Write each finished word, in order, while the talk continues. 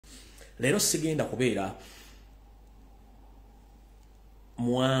Leero sigenda kubeera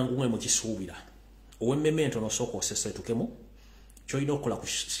mwangu mwe mukisuubira. Owemmeme entono osooka oseseetukemu. Kyolina okukola ku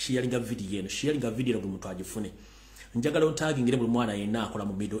sharinga video eno. Sharinga video buli muntu agifune. Njagala ontagingire buli mwana yenna akola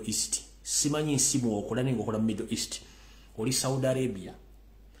mu Middle East. Simanyi nsimu okola ninga okola mu Middle East. Oli Saudi Arabia,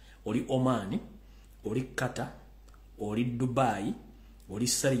 oli Oman, oli Qatar, oli Dubai, oli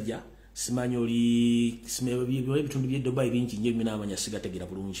Sarija, simanyi oli bitundu bye Dubai bingi nnyo bimina amanya sigategera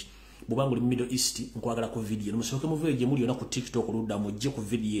bulungi. Bubanga oli mu Middle East nkwagala ku video. Musoke mu video muli yona ku TikTok oludda mujje ku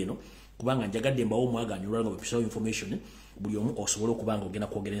video eno kubanga njagadde mbawo mwaganyulwa nga episode information buli omu osobola okubanga ogenda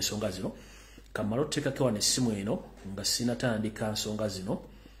kwogera ensonga zino. Kamalo tekake wane simu eno nga sinatandika nsonga zino.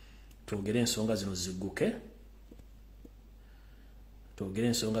 Twogere ensonga zino zigguke. Twogere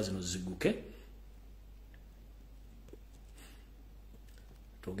ensonga zino zigguke.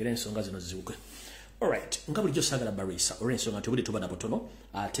 Twogere ensonga zino zigguke. Alright, nga bulijjo saagala barisa olwa ensonga nti obudde tuba na butono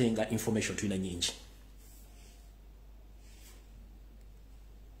ate nga information tulina nyingi.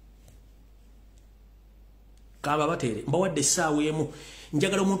 Kaba batere mbawadde essaawa emu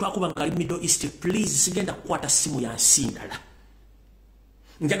njagala omuntu akuba nga ali Middle East please sigenda kukwata simu ya nsindala.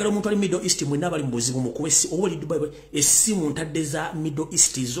 Njagala omuntu ali Middle East mwenna abali mu buzibu mukuwe oli Dubai essimu ntadde za Middle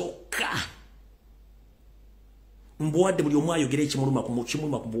East zokka. Mbawadde buli omu ayogera ekimuluma ku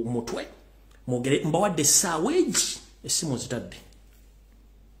mutwe. Mogere mbawadde essaawa egi essimu zitadde.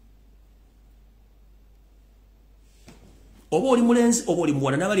 Oba oli mulenzi oba oli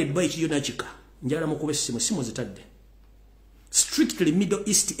muwala n'abali Dubai kiriyo nakika. Njagala mukube essimu zitadde. Strictly Middle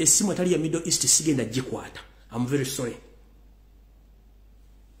East essimu etali ya Middle East sigenda gikwata. I'm very sorry.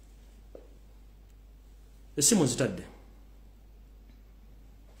 Essimu zitadde.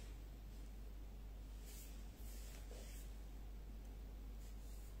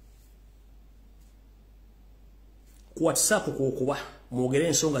 Ku WhatsApp kuba mwogere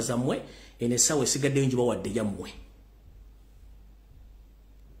ensonga zammwe ene essaawa esigaddeyo njiba wadde yammwe.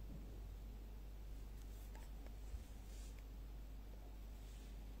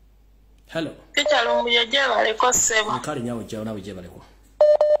 Hello. Teacher Lumbuye baleko sebo. Nkali nyawo jao nawe je baleko.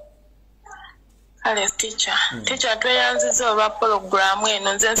 Ale teacher. Teacher tweyanziza olwa program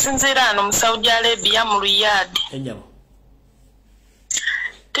eno nze nsinzira ano mu Saudi Arabia mu Riyadh. Enyawo.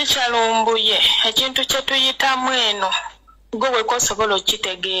 Teacher Lumbuye ekintu kye tuyitamu eno gwe kosobola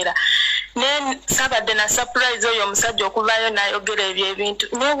okitegeera. Ne sabadde na surprise oyo omusajja okuvaayo n'ayogera ebyo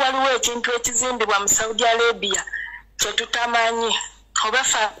ebintu. Ne waliwo ekintu ekizimbibwa mu Saudi Arabia kye tutamanyi.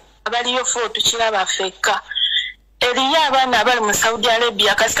 Obafa abaliyo fo tukiraba fekka. Eriyo abaana abali mu Saudi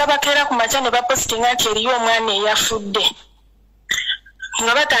Arabia kasita bakeera ku makya ne bapostinga nti eriyo omwana eyafudde.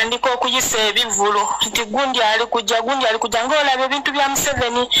 Nga batandika okuyisa ebivulu nti gundi ali kujja ng'olaba ebintu bya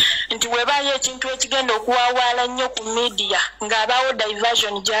Museveni nti webaayo ekintu ekigenda okuwaawaala nnyo ku media ng'abaawo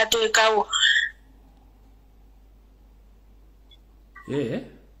diversion gy'ateekawo.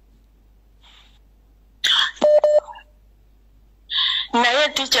 Naye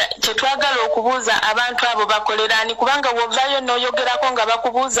teacher kyetwagala okubuuza abantu abo bakolerani kubanga wovaayo n'oyogerako nga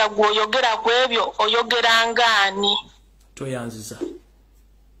bakubuuza gwe oyogera ku ebyo oyogera ngaani. Toyanziza.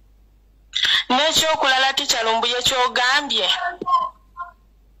 N'ekyokulala teacher Lumbuye kyogambye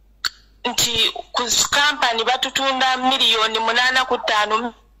nti ku kampani batutunda miliyoni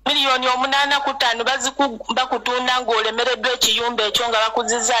 8.5 miliyoni 8.5 bakutunda ng'olemereddwa ekiyumba ekyo nga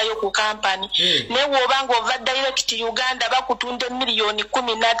bakuzizaayo ku kampani. Ne w'obanga ova direct Uganda bakutunda miliyoni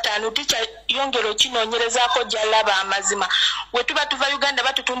 15 ticha yongera okinoonyerezaako gy'alaba amazima. We tuba tuva Uganda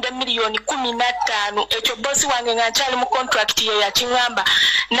batutunda miliyoni 15 ekyo bosi wange nga nkyali mu contract ye yakiŋŋamba.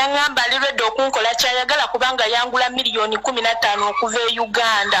 Naŋŋamba ali ready okunkola kyayagala kubanga yangula miliyoni 15 okuva e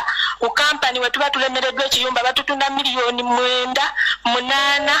Uganda. Ku kampani we tuba tulemereddwa ekiyumba batutunda miliyoni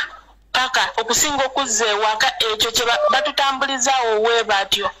 8 paka okusinga okuzza ewaka ekyo kye batutambulizaawo we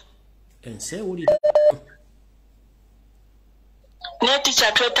batyo. Ensewulira. Ne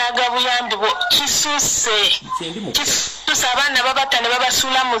teacher twetaaga buyambi bwo kisuuse abaana babata ne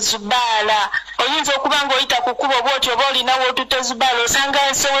babasuula mu zubaala. Oyinza okuba ng'oyita ku kkubo bw'otyo oba olinawo otute zubaala osanga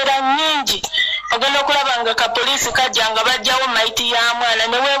ensowera nnyingi. Ogenda okulaba nga kapoliisi kajja nga bajjawo mayiti ya mwana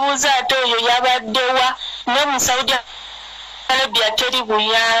ne weebuuza ate oyo yabaddewa. Ne mu Saudi Arabia teri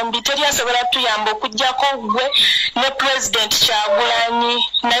buyambi teri asobola tuyamba okujjako gwe ne President Kyagulanyi.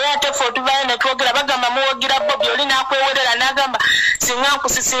 Naye ate ffe otuvaayo ne twogera bagamba muwogira Bobi oli n'akwewerera n'agamba singa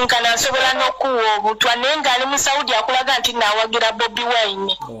nkusisinkana nsobola n'okuwa obutwa naye ng'ali mu Saudi akulaga nti naawagira Bobi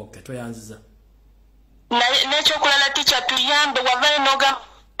Wine. Okay, toyanziza. N'ekyokulala teacher tuyambe wavaayo n'ogamba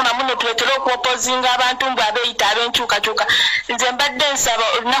muno tuletera okuopozinga abantu mbu abeeyita ab'enkyukakyuka. Nze mbadde nsaba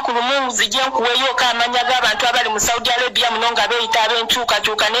olunaku lumu nzije nkuweeyo amanya g'abantu abali mu Saudi Arabia muno nga beeyita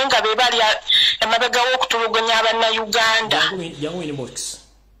ab'enkyukakyuka naye nga be bali emabega w'okutulugunya Abannayuganda. Jangu inbox.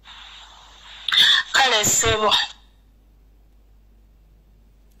 Kale ssebo.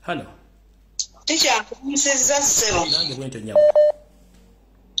 Hello. Teacher, nsizza ssebo. Nange bwento nnyabo.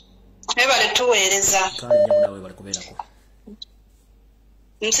 Ebale tuweereza. Kale nnyabo nawe bali kubeerako.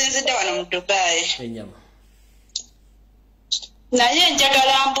 Nsinzidde wano mu Dubai. Ennyabo. Naye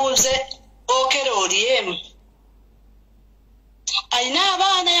njagala mbuuze Okera Eyo. Alina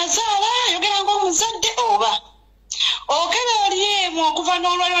abaana yazaala ayogera ng'omuzadde oba. Okera Eyo okuva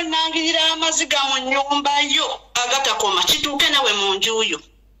n'olwayo nnangirira amaziga mu nnyumba yo agatakoma kituuke nawe mu nju yo.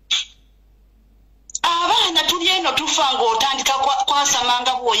 Abaana tuli eno tufa ng'otandika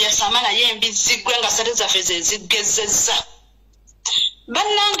kwasamanga bw'oyasama naye embizzi ggwe nga ssente zaffe ze ziggezezza.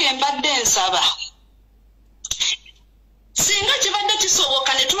 Bannange mbadde nsaba. Singa kibadde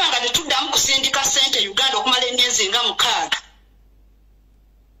kisoboka ne tuba nga tetuddamu kusindika ssente Uganda okumala emyezi nga 6.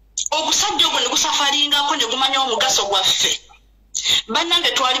 Ogusajja ogwo ne gusafaringako ne gumanya omugaso gwaffe.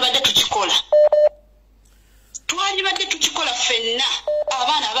 Bannange twalibadde tukikola. Twalibadde tukikola ffenna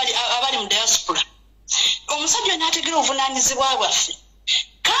abaana abali mu diaspora. Omusajja n'ategera obuvunaanyizibwa bwaffe.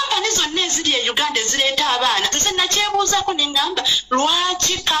 Kampani zonna eziri e Uganda ezireeta abaana nze nakyebuuzako ne ngamba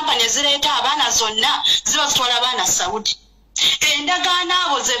lwaki kampani ezireeta abaana zonna ziba zitwala abaana Saudi. Endagaano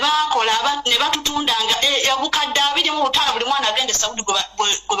abo ze baakola ne batutundanga obukadde 25 buli mwana agende Saudi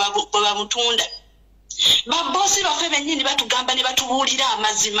gwe bamutunda. Babbosi baffe bennyini batugamba ne batubuulira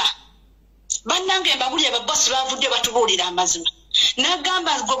amazima. Bannange mbabulye babbosi baavudde batubuulira amazima.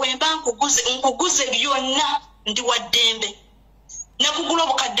 Nagamba gwe bwe mba nkuguze byonna ndi wa ddembe. Nakugula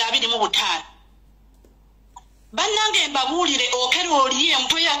obukadde 25. Bannange mbabuulire Okera Eyo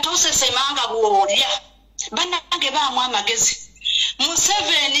mutwe yatosesemanga bw'olya. Bannange baamu amagezi.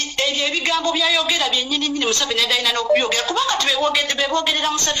 Museveni ebyo ebigambo byayogera byennyini Museveni adalina n'okubyogera kubanga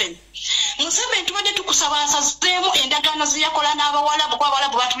bebogerera Museveni. Museveni tubadde tukusaba asazeemu endagaano ze yakola n'Abawalabu kuba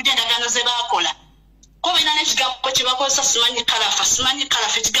Abawalabu batubidde endagaano ze baakola. Ko balina n'ekigambo kye bakozesa simanyi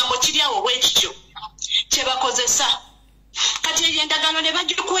kalafa ekigambo kiri awo bwekityo kye bakozesa. Kati eyo endagaano ne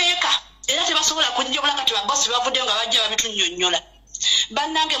bagikweka era tebasobola kujjobula kati babbosi bavuddeyo nga bajja babitunnyonnyola.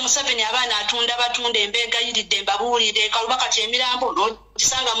 Bannange Museveni abaana batunda embeega yiridde mbabuulire kaluba kati emirambo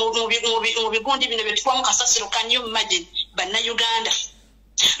n'ogisanga mu bigundi bino bye tukubamu kasasiro kanyo imagine Bannayuganda.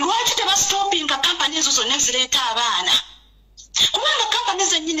 Lwaki tebasitopinga kampani ezo zonna ezireeta abaana? Kubanga kampani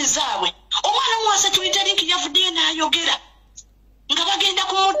zennyini zaabwe omwana omuwa security link yavuddeyo n'ayogera nga bagenda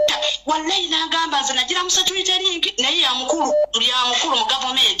kumutta. Wallahi n'agamba nze nagira mu security link naye ya mukulu mu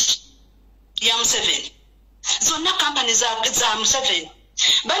gavumenti ya Museveni. Zonna kampani za Museveni.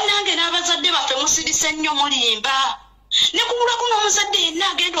 Bannange n'abazadde baffe musirise nnyo mulimba. Ne kubulako n'omuzadde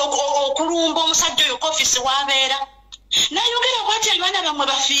yenna agenda okulumba omusajja oyo kofisi w'abeera. N'ayogera bw'ati abaana bammwe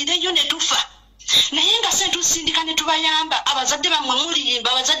bafiireyo ne tufa. Naye nga se tusindika ne tubayamba abazadde bammwe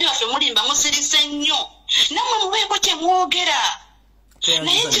mulimba abazadde baffe mulimba musirise nnyo. Nammwe mubeeko kye mwogera.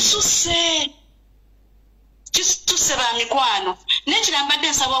 Naye kisusse ba mikwano. N'ekira mbadde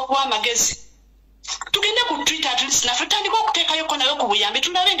nsaba okuwa amagezi. Tugende ku Twitter naffe tutandika okuteekayo ko nayo ku buyambi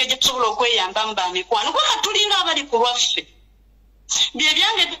tulabe engeri gye tusobola okweyambamu ba mikwano kuba tulinga abali ku lwaffe. Bye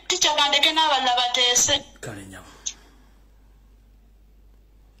byange Teacher kandeke n'abalala bateese. Kale nnyabo.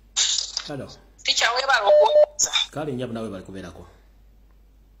 Hello. Teacher weebala okuweza. Kale nnyabo nawe bali kubeerako.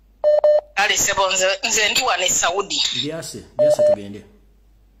 Ale sebo nze ndi wano e Saudi. Byase tugende.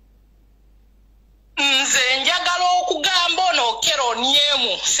 Nze njagala okugamba ono Okera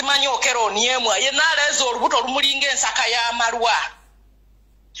Eyo simanyi Okera Eyo ye naleeza olubuto olumulinga ensaka y'amalwa.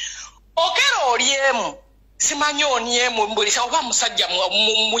 Okera Eyo simanyi Eyo mbulisa oba musajja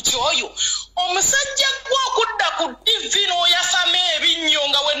mu kyoyo omusajja gw'okudda ku TV n'oyasama ebinnyo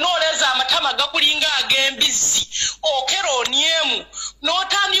nga we nooleeza amatama gakulinga ag'embizzi. Okera Eyo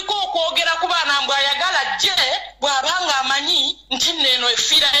n'otandika okwogera ku baana mbu ayagala gye bw'abanga amanyi nti nneeno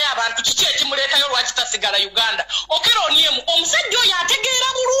efiirayo abantu kiki ekimuleetayo lwaki tasigala Uganda. Okera Eyo omusajja oyo ategeera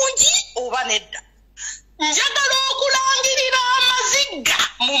bulungi oba nedda. Njagala okulangirira amaziga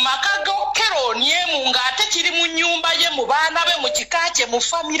mu maka ga Okera Eyo ng'ate kiri mu nnyumba ye mu baana be mu kika kye mu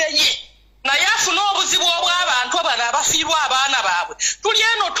famire ye. Naye afuna obuzibu obw'abantu bano abafiirwa abaana baabwe. Tuli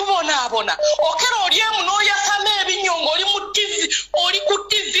eno tubonaabona. Okera Eyo n'oyasama ebinnyo ng'oli ku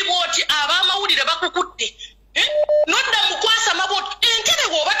TV bw'oti ab'amawulire bakukutte. Nodda mu kwasama bw'oti entebe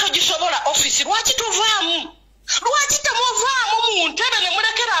bw'oba togisobola ofisi lwaki tovaamu? Lwaki temuvaamu mu ntebe ne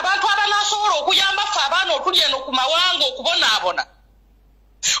mulekera abantu abanaasobola okuyamba ffe abaana otuli eno ku mawanga okubonaabona?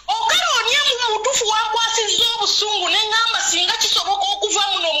 Okaronya mu mutufu wakwasizza obusungu n'engamba singa kisoboka okuva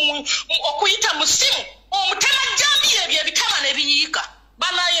muno okuyita musimu omutema jambi ebyo ebitama ne biyiika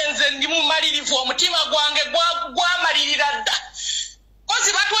banayenze ndi mumalirivu omutima gwange gwamalirira dda kozi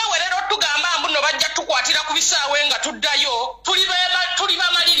batwewerera otugamba mbuno bajja tukwatira ku bisaawe nga tuddayo tuli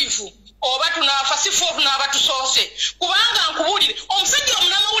bamalirivu oba tunaafa sifu n'abatusoose kubanga nkubuulire omusajja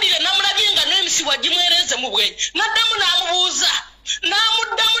omunamawulire namulabye nga n'emisi wagimwereze mu bwenyi n'addamu n'amubuuza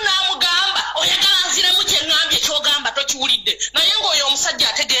n'amuddamu n'amugamba oyagala nziremu kye ŋŋambye ky'ogamba tokiwulidde naye ng'oyo omusajja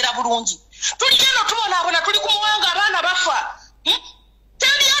ategeera bulungi tuli eno tubonaabona tuli ku muwanga abaana bafa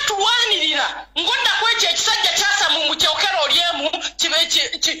teri atulwanirira ng'oddako ekyo ekisajja kyasamumbu kyokera olyemu kibe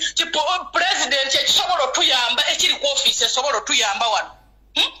pulezidenti ekisobola otuyamba ekiri ku ofiisi esobola otuyamba wano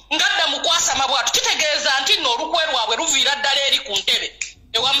ngadda mu kwasama bwatu kitegeeza nti nno olukwe lwabwe luviira ddala eri ku ntebe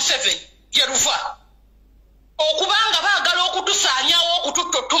ewa Museveni gye luva okubanga baagala okutusaanyawo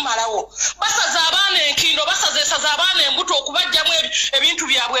okututta tumalawo basaza abaana enkindo basazeesaza abaana embuto okubajjamu ebintu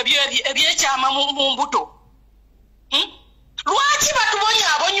byabwe ebyekyama mu mbuto lwaki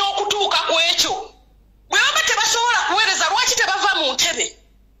batubonyaabonya okutuuka ku ekyo bwe baba tebasobola kuweereza lwaki tebava mu ntebe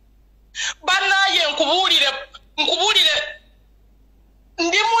bannaye nkubuulire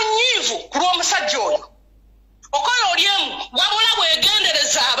ndi munyiivu ku lw'omusajja oyo okola olyemu wabula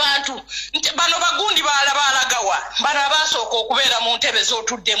bwegendereza abantu bano bagundi baalagawa bano abasooka okubeera mu ntebe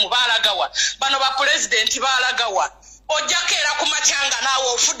z'otuddemu baalagawa bano bapulezidenti baalagawa ojjako era ku makyanga naawe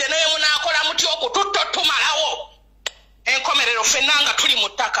ofudde naye munaakola muti okututta tumalawo enkomerero ffenna nga tuli mu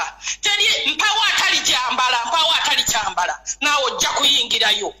ttaka teri mpawo atali kyambala naawe ojja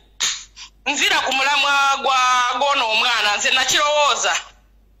kuyingirayo nzira ku mulamwa gwono omwana nze nakirowooza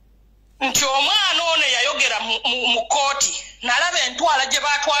nti omwana ono yayogera mu kooti nalaba entwala gye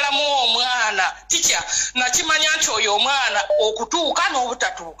baatwalamu omwana tikya nakimanya nti oyo omwana okutuuka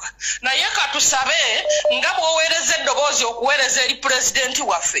n'obutatuuka naye katusabe nga bw'oweereza eddoboozi okuweereza eri pulezidenti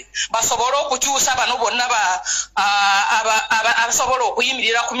waffe basobole okukyusa bano bonna abasobola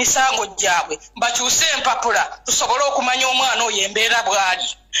okuyimirira ku misango gyabwe bakyuse empapula tusobole okumanya omwana oyo embeera bw'ali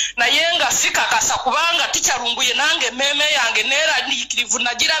naye nga sikakasa kubanga tikyalumbuye nange emmeeme yange neeraliikirivu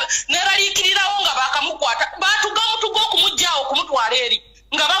neeraliikirirawo nga bakamukwata baatugamutuga okumuggyaawo okumutwala eri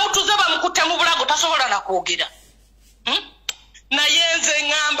nga bamutuze bamukutte mu bulago tasobola nakwogera naye nze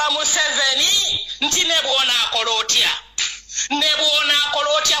ŋŋamba Museveni nti ne bw'onaakola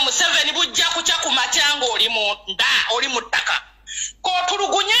otya Museveni bujja kukya ku matyanga oli mu ttaka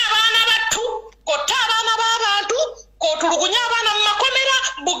kootulugunye abaana battu kotta abaana b'abantu kootulugunye abaana mu makomera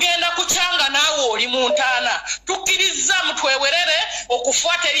bugenda kukyanga naawe oli mu ntaana tukkiriza mutwewerere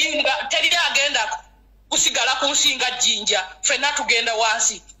okufa teriri agenda kusigala ku nsinga jjinja ffenna tugenda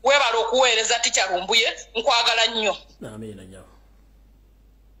wansi weebala okuweereza tikyalumbuye nkwagala nnyo amiina nnyo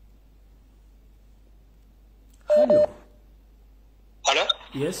Hello?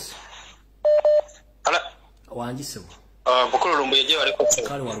 Yes. Hello? Wanjisebo. Bukulu Lumbuye gye baliko.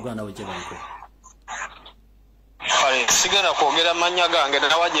 Kale waluganda we gye baliko. Sigenda kwogera mannya gange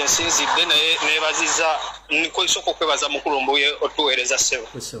nawa gye nsinzidde naye neebaziza niko isoko kwebaza mukulu Lumbuye otuweereza ssebo.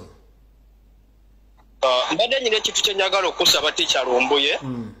 Ssebo. Mbadde nyina ekintu kye njagala okusaba Tikyalumbuye.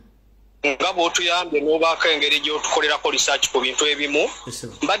 Nga bw'otuyambye n'obaako engeri gy'otukolerako research ku bintu ebimu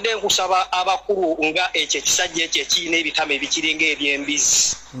mbadde nkusaba abakulu nga ekyo ekisajja ekyo ekiyina ebitama ebikiringa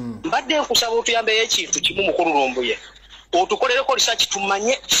eby'embizi mbadde nkusaba otuyambeyo ekintu kimu mukulu Lumbuye otukolereko research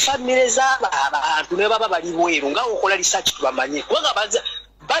tumanye famire z'abantu ne baba bali bweru nga okola research tubamanye kubanga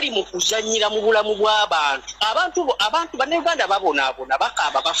bali mu kuzannyira mu bulamu bw'abantu abantu bannayuganda babonaabona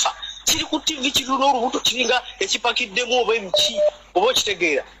bakaaba bafa kiri ku TV kiruna olubuto kiringa ekipakiddemu oba ebiki oba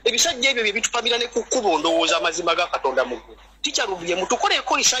okitegeera ebisajja ebyo bye bitupamira ne ku kkubo ndowooza amazima ga Katonda mu ggulu Tikyalumbuye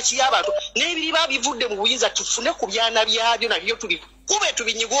mutukoleko research y'abantu n'ebiri babivudde mu buyinza tufune ku byana byabyo nabyo kube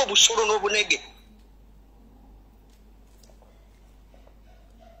tubinyiga obusolo n'obunege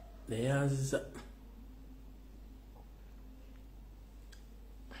neyanziza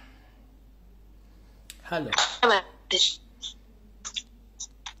Hello.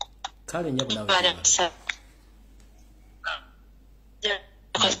 Kale nyabu nawe.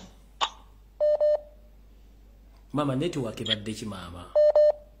 Mama network ebadde ki mama?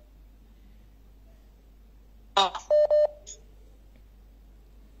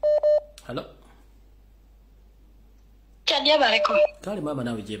 Hello. Kya baleko. Kale mama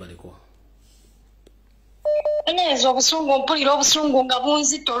nawe gye baleko. Enezo obusungu mpulira obusungu nga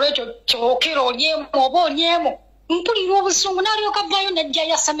bunzito olwekyo kyokera olyemu oba onyemu mpulira obusungu n'alyoka vayo nejja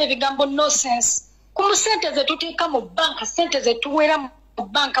yasama ebigambo nonsense ku sente ze tuteeka mu banka sente ze tuweera mu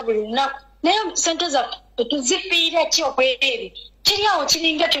banka buli lunaku naye sente zaffe tuzifiira ki okweri kiri awo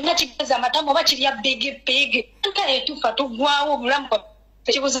kiringa kyonna kigeza amatamu oba kirya big ntale tufa tugwawo obulamu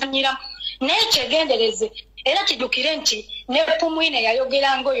tekibuzanyiramu naye kyegendereze era kijjukire nti ne Pumwine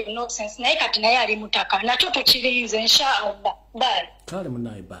yayogeranga oyo nonsense naye kati naye ali mutaka nakyo tukirinze inshallah bye kale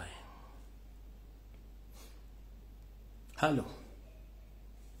munaye bye Hello.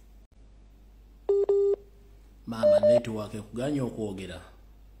 Mama network ekuganya okwogera.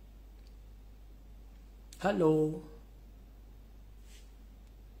 Hello.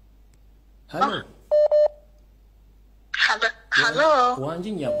 Hello. Hello.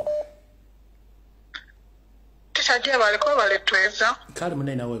 Wanji nyabo. Tisajja baliko baletweza. Kale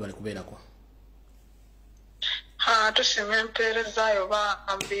munene nawe bali kubeerako. Tusima empeerezaayo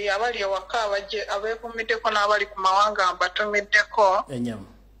bambi abali ewaka abajje abeekumiddeko n'abali ku mawanga mbatumiddeko. Enyamu.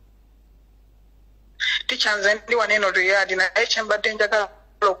 Tikyanze ndi wano eno Riyadh naye kyembadde njagala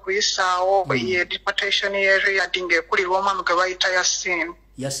okuyisaawo ye deportation ye Riyadh ng'ekulirwa omwami gwe bayita Yasin.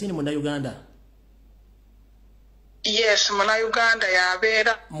 Yasin Munnayuganda? Yes, Munnayuganda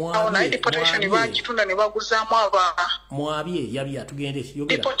yabeera. Awo naye deportation baagitunda ne baguzaamu aba. Mwabye yabya tugende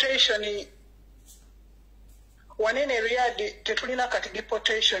yogera. Deportation wanene Riyadh tetulina kati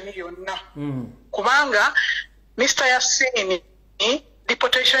deportation yonna. Kubanga Mr. Yasin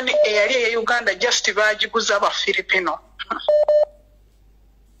deportation eyali eya Uganda just baagiguza aba Filipino.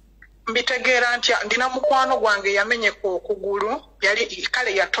 Mbitegeera nti ndina mukwano gwange yamenye ku okugulu yali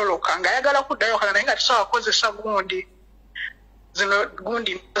kale yatoloka nga ayagala kuddayo kala naye nga tusobola kukozesa gundi zino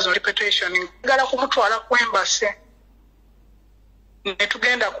gundi zo deportation ngala kumutwala ku embassy.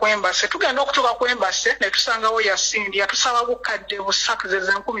 Netugenda ku embassy tugenda okutuuka ku embassy ne tusangawo Yasin yatusaba bukadde busatu ze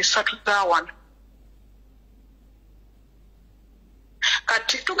 13,000.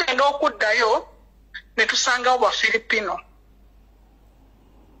 Kati tugenda okuddayo ne tusangawo ba Filipino.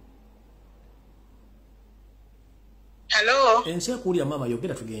 Hello. Ense kuulya mama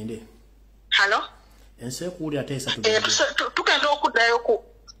yogera tugende. Hello. Ense kuulya teesa tugende.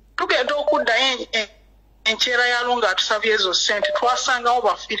 Tugenda okuddayo enkyera ya lunga atusabye ezo sente twasangawo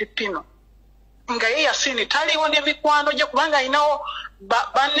ba Filipino. Nga ye Yasin taliwo ne mikwano gye kubanga ayinawo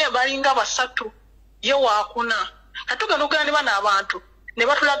banne balinga basatu ye waakuna. Katugenda okugenda bana abantu ne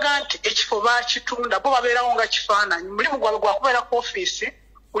batulaga nti ekifo baakitunda bo babeerawo nga kifaananyi mulimu gwabwe gwakubeera ku office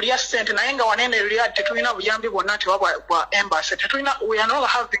kulya sente naye nga wanene Riyadh tetulina buyambi bwonna nti bwa embassy tetulina we are not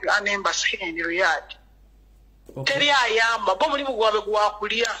having an embassy in Riyadh. Teri ayamba bo mulimu gwabwe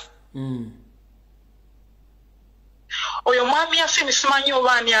gwakulya. Oyo mwami Yasin simanyi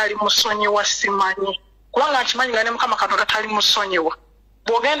oba ani ali musonyiwa simanyi kubanga nkimanyi nga ne Mukama Katonda tali musonyiwa.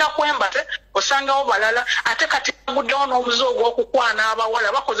 Bwogenda ku embassy osangawo balala ate kati guddewo n'obuze ogw'okukwana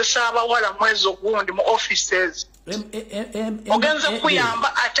abawala bakozesa abawala mwezi ogundi mu offices. Ogenze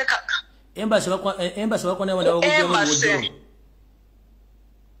kuyamba ate embassy bakwana wanda bagujja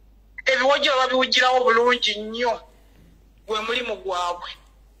ebiwojjolo babiwujjirawo bulungi nnyo gwe mulimu gwabwe.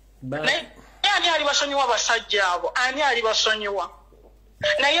 Naye ani ali basonyiwa basajja abo ani ali basonyiwa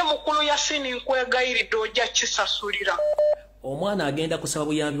naye mukulu Yasin nkwegayiridde ojja kisasulira. Omwana agenda kusaba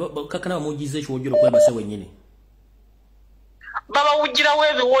buyambi kakana bamugize ekiwojjolo kwembase wennyini. Babawujjirawo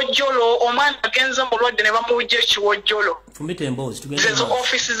ebiwojjolo omwana agenze mulwadde ne bamuwujja ekiwojjolo. Fumita emboozi tugende. Ezo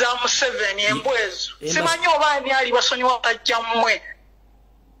office za Museveni embwezo. Simanyi oba ani ali basonyiwa kajja mmwe.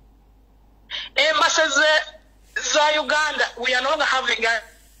 Embassy za Uganda we are not having an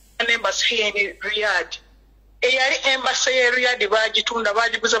embassy here in Riyadh. Eyali embassy ye Riyadh baagitunda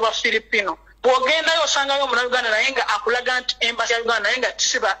baagiguza ba Filipino. Bw'ogendayo osangayo Munnayuganda naye nga akulaga nti embassy ya Uganda naye nga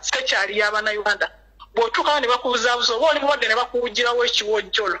sikyali y'Abannayuganda. Bw'otuukayo ne bakubuzaabuza oba oli mulwadde ne bakuwujjirawo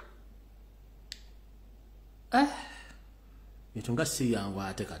ekiwojjolo. Etunga si yangu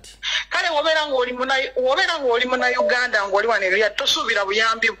ate kati. Kale wobeera ng'oli Munnayuganda ng'oli wano Riyadh tosuubira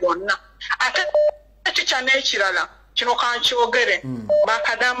buyambi bwonna. Ate tikya n'ekirala kino kankyogere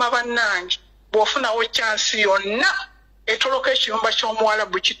bakadaama bannange bw'ofunawo chansi yonna etoloka ekiyumba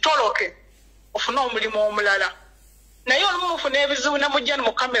ky'Omuwarabu kitoloke ofune omulimu omulala. Naye olumu mufuna ebizibu ne mujja ne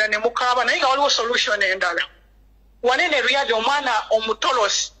mu kamera ne mukaaba naye nga waliwo solution endala. Wanene Riyadh omwana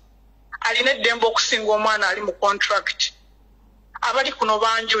omutolosi alina eddembe okusinga omwana ali mu contract. Abali kuno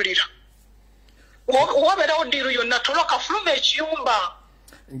banjulira. Wabeerawo ddiiru yonna toloka fuluma ekiyumba.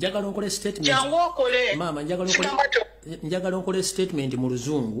 Njagala okole statement. Jangu okole. Mama njagala okole statement mu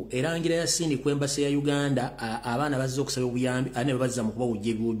Luzungu erangira Yasin ku embassy ya Uganda abaana bazze okusaba obuyambi ane bazza mu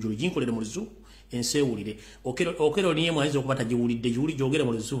kubawujja ebiwojjolo jinkolere mu Luzungu ensewulire okero niye mwayiza okubata jiwulidde jiwuli jogere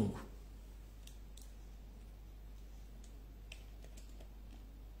mu Luzungu.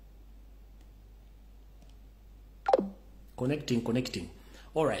 Connecting.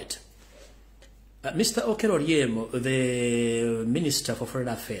 All right. Mr. Erii, the Minister for Foreign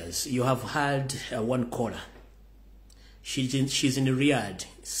Affairs, you have had one caller. She's in Riyadh,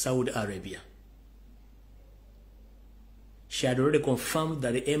 Saudi Arabia. She had already confirmed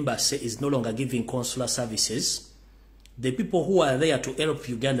that the embassy is no longer giving consular services. The people who are there to help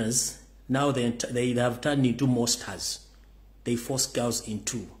Ugandans, now they have turned into monsters. They force girls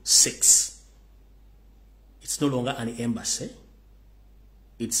into sex. It's no longer an embassy.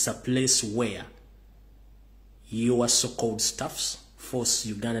 It's a place where your so-called staffs force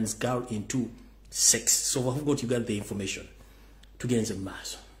Ugandans girl into sex. So I've got you got the information to get in the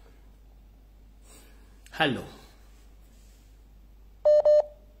mass. Hello.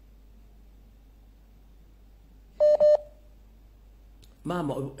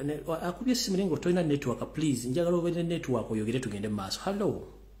 Mama, akubye simulingo toina network please. Njagala obere network oyogere tugende maso. Hello.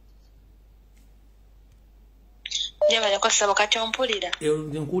 Nyaba yakosaba kati ompulira.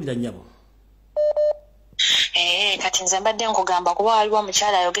 Nkulira nyabo. Kati nze mbadde nkugamba kuba waliwo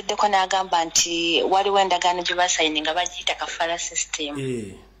omukyala ayogeddeko n'agamba nti waliwo endagaano gye basayini nga bagiyita kafara system.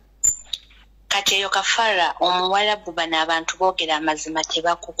 Kati eyo kafara omuwalabu bano abantu boogera amazima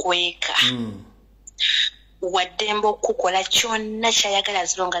tebakukweka. Waddembe okukola kyonna kyayagala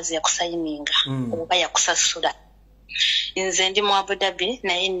zilonga ziyakusayininga oba yakusasula. Nze ndi mu Abu Dhabi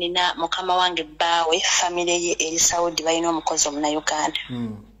naye nina mukama wange bbaawe famire ye eri Saudi balina omukozi omunnayuganda.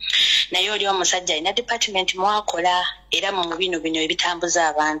 Naye oli omusajja alina department mwakola era mu bino ebitambuza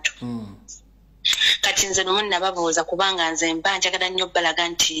abantu. Kati nze lumu nababuuza kubanga nze mba njagala nnyo balaga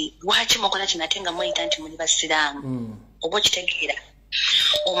nti lwaki mukola kino ate nga muyita nti muli basiraamu oba okitegeera.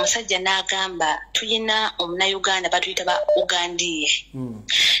 Omusajja n'agamba tulina omunnayuganda batuyita ba Ugandiye.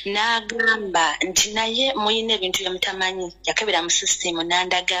 N'agamba nti naye muyina ebintu byemutamanyi yakebera mu system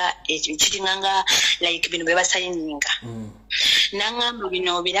n'andaga ekiringanga like bino bye basayininga. N'agamba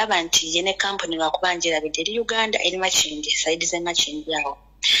bino biraba nti ye ne company lwakubanjira bidde eri Uganda eri Makindi saidi ze Makindi awo.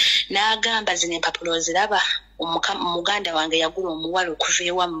 N'agamba zino empapulo ziraba omuganda wange yagula omuwala okuva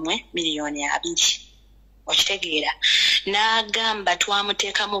ewammwe $2,000,000. Okitegeera. N'agamba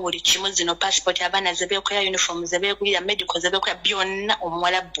twamuteekamu buli kimu zino passport abaana ze beekola uniform ze beegulira medical ze beekola byonna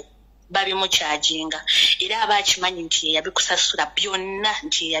omuwalabu babimukyajinga era abakimanyi nti yabikusasula byonna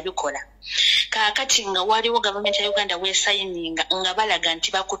nti yabikola. Kaakati nga waliwo gavumenti ya Uganda weesayininga nga balaga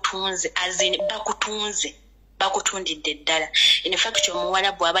nti bakutunze azini bakutundidde ddala. In fact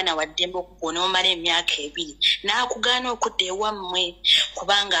omuwalabu abaana waddembe okugwa n'omala emyaka 2 n'akugaana okudda ewammwe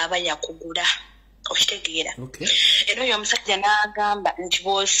kubanga aba yakugula. Okitegeera. Era oyo omusajja n'agamba nti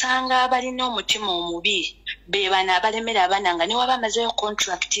bw'osanga abalina omutima omubi be bana abalemera abaana nga ne waba amazeyo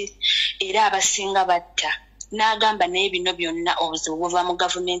contract era abasinga batta. N'agamba naye bino byonna obuzibu buva mu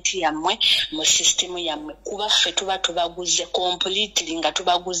gavumenti yammwe mu system yammwe kuba ffe tuba tubaguze completely nga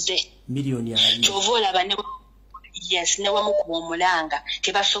tubaguze $2,000,000. Kyova olaba ne yes ne wamu kuba omulanga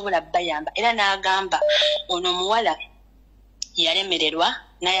tebasobola bayamba. Era n'agamba ono omuwala yalemererwa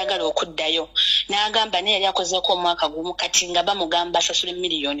n'ayagala okuddayo. N'agamba naye yali akozeeko omwaka gumu kati nga bamugamba asasule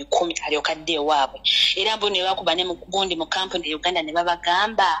 $10,000,000 alyoka adde ewaabwe. Era mbu ne bakuba ne gundi mu kampuni e Uganda ne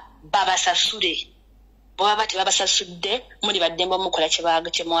babagamba babasasule. Bwaba tebabasasudde muli baddembe omukola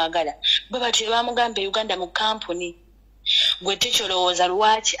kye mwagala. Bwe batyo bamugamba e Uganda mu kampuni. Gwe tekyolowooza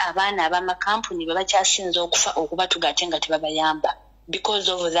lwaki abaana ab'amakampuni be bakyasinza okufa okuba tugate nga tebabayamba. Because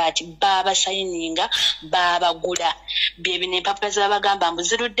of that baba sayininga babagula bebine empapula zabagamba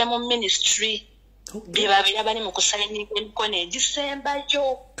mbuzirudde mu ministry bebabira bali mu kusayininga emikono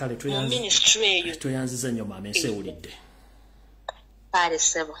egisembayo mu ministry eyo. Tuyanziza nnyo maama ensewulidde. Pale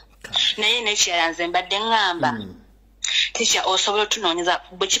sebo naye nekyalanze mbadde ngamba tisha osobola tunoonyeza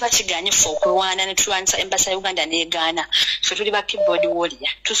bwe kiba kiganyifu okulwana ne tulwanyisa embasa ya Uganda n'egaana ffe tuli ba keyboard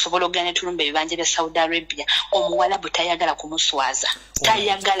warrior tusobola okugaana ne tulumba ebibanja bya Saudi Arabia. Omuwalabu tayagala kumuswaza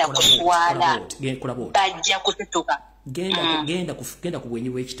tayagala kuswala bajja kututuka. Genda ku bwenyi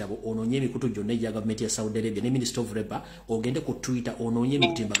bw'ekitabo onoonye emikutu gyonna egya gavumenti ya Saudi Arabia ne Minister of Labour ogende ku Twitter onoonye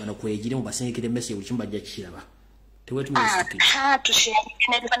emitimbagano kwegire mu basengekere message buli kimu bajja kikiraba.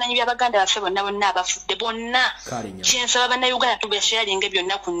 Tusharinga ebifaananyi by'Abaganda baffe bonna abafudde bonna. Kyensaba bannayuganda tubesharinga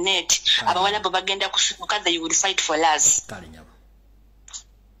byonna ku net. Abawalabu bagenda kusibuka they will fight for us.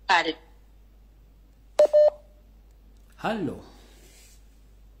 Hello.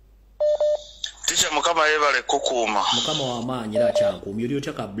 Tisha mukama yebale kukuuma. Mukama wa maanyi era akyankuumya oli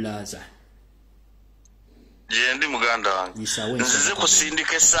otya kabulaza. Je ndi muganda wange.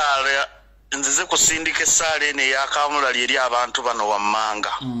 Nzize kusindika essaala eno eyakamula lyeri abantu bano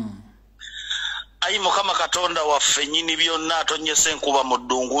wammanga. Ayi mukama Katonda waffe nnyini byonna atonyesa enkuba mu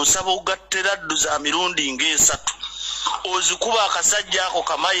ddungu nsaba ogattera addu za mirundi ng'esatu. ozikuba akasajja ako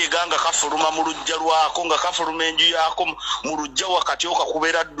kamayiga nga kafuluma mu lujja lwako nga kafuluma enju yako mu lujja wakati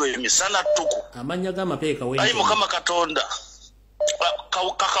okakubera ddwo emisana ttuku amanya g'amapeeka wenke ayi mukama katonda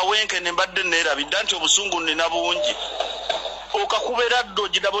kakawenke ne mbadde neerabidde nti obusungu nina bungi okakubera ddwo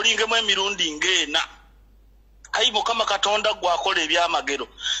gidabulingemu emirundi ng'ena ayi mukama katonda gwakola ebyamagero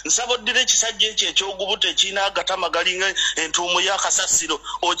nsaba oddira ekisajja ekyo ekyogubuta ekiina agatama galinga entuumu y'akasasiro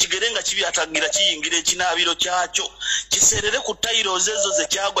okigere nga kibyatagira kiyingira ekinaabiro kyakyo kiserere ku tayiroz ezo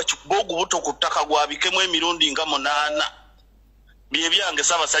zekyagwa kikuba ogubuto ku ttaka gwabikemu emirundi nga 8 bye byange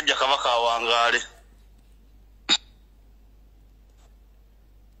Ssaabasajja Kabaka awangaale.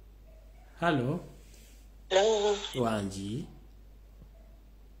 Hello. Wanji.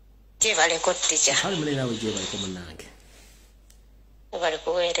 Jebale ko teacher. Hali mule nawe jebale ko munange. Bali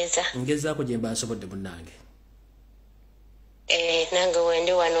kuweereza. Ngezaako gye mba nsobodde munnange. Nange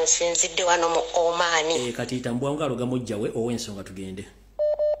wende wano sinzidde wano mu Omaani. Kati tambwa ngalo gamujjawe ow'ensonga tugende.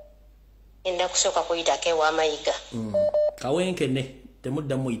 Enda kusooka kuyitako ewa Mayiga. Kawenkene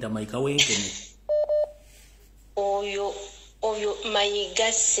temuddamu muyita Mayiga kawenkene. Oyo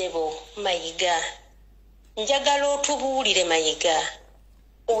Mayiga ssebo Mayiga. Njagala otubuulire Mayiga.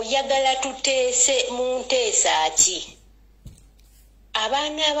 Oyagala tuteese mu nteesa ki?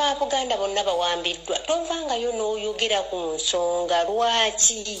 Abaana ba Buganda bonna bawambiddwa. Tovangayo n'oyogera ku nsonga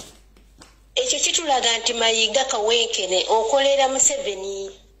lwaki? Ekyo kitulaga nti Mayiga kawenkene okolera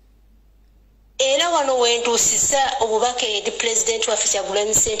Museveni. Era wano wentuusisa obubaka eri Pulezidenti waffe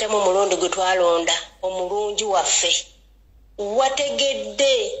Kyagulanyi Ssentamu omulonde gwe twalonda omulungi waffe.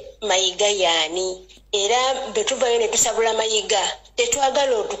 Wategedde Mayiga yaani. Era betuvayo ne tusabula Mayiga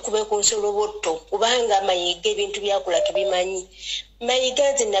tetwagala otukube ku nsolobotto kubanga Mayiga ebintu byakola tubimanyi.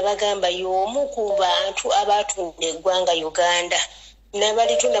 Mayiga nze nabagamba y'omu ku bantu abatunda eggwanga Uganda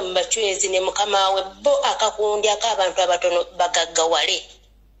n'abalitunda mu bacwezi ne mukama we bo akakundyako abantu abatono bagaggawale.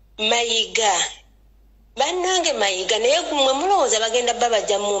 Mayiga bannange Mayiga naye gumwe mulowooza bagenda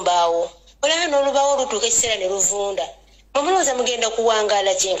babajja mu mbaawo olaba n'olubawo olutuuka ekiseera ne luvunda mulowooza mugenda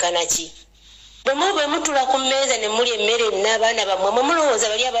kuwangaala kyenkana ki? Bwe mutula ku mmeeza ne muli emmere n'abaana bammwe mwe mulowooza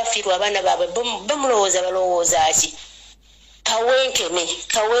bali abafiirwa abaana baabwe be mulowooza balowooza ki?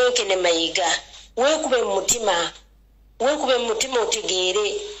 Kawenkene Mayiga weekube mu mutima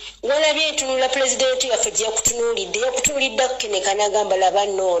otegeere walabye entunula Pulezidenti yaffe gye yakutunuulidde akukeneka n'agamba laba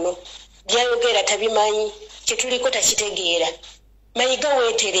nnoono byayogera tabimanyi kyetuliko takitegeera. Mayiga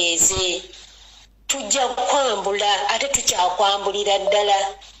weetereeze tujja kwambula ate tukyakwambulira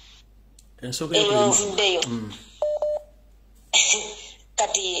ddala eyo nvuddeyo.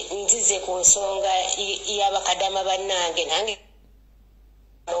 Kati nzize ku nsonga y'abakadama bannange nange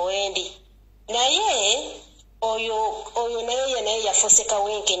wendi naye oyo naye yafuuse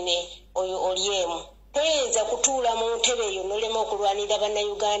kawenkene oyo oliemu. Toyinza kutuula mu ntebe eyo n'olema okulwanira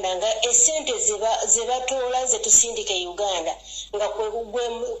bannayuganda nga essente ze batoola ze tusindike Uganda nga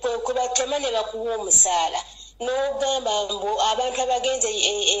kwe batema ne bakuwa omusaala n'ogamba mbu abantu abagenze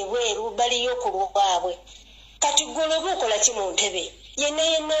ebweru baliyo ku lwabwe. Kati gwe oba okola ki mu ntebe?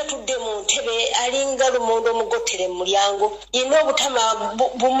 Yenna atudde mu ntebe alinga lumondo omugottere mu mulyango yenna obutama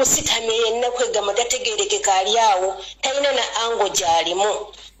bumusitamye yenna kwegamba tategeerekeka ali awo talina na ango gy'alimu.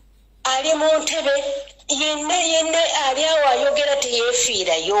 Ali mu ntebe yenna ali awo ayogera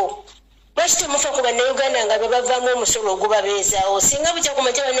teyeefiirayo. Lwaki temufa ku bannayuganda nga bebavaamu omusolo ogubabeezaawo? Singa bukya ku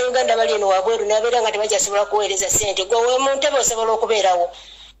makya bannayuganda bali eno wabweru n'abeera nga tebakyasobola kuweereza ssente gwe we mu ntebe osobola okubeerawo.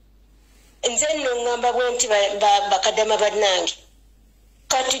 Nze nno ngamba bwe nti bakadama bannange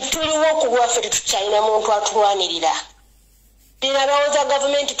kati tuliwo ku lwaffe tetukyalina muntu atulwanirira. Tulina lowooza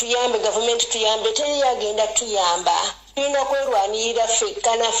gavumenti tuyambe teri yagenda tuyamba. Tulina kwerwanirira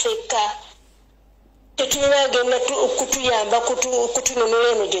ffekka na ffekka. Tetulina agenda kutuyamba kutununula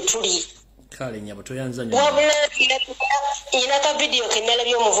eno gye tuli. Kale nyabo toyanza nnyo. Wabula ina ka vidiyo ke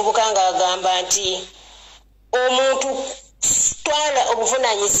nalabye omuvubuka ng'agamba nti omuntu twala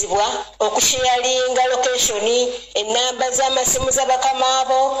obuvunaanyizibwa okusheyalinga lokeshoni ennamba z'amasimu z'abakama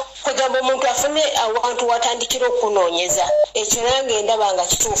abo kwegamba omuntu afune awantu watandikira okunoonyeza. Ekyo nange ndaba nga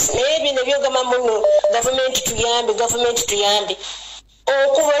kituufu naye bino byogamba muno gavumenti tuyambe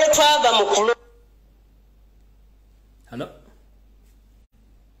okuva ne twava mu kulo.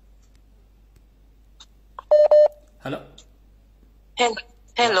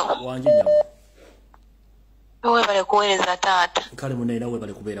 Hello. Wanji nyabo. Wewe bale kuweereza taata. Kale munaira we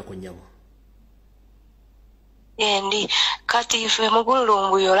bale kubeera ku nyabo. Ndi kati ife mu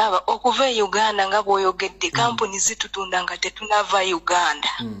Lumbuye olaba okuva e Uganda nga bw'oyogedde kampuni zitutunda nga tetunava Uganda.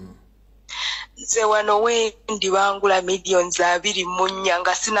 Nze wano wendi bangula millions 24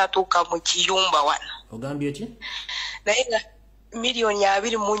 nga sinatuuka mu kiyumba wano. ogambye eki naye nga miliyoni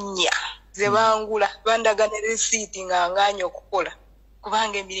 24 ze bangula bandagana receipt nga nganya okukola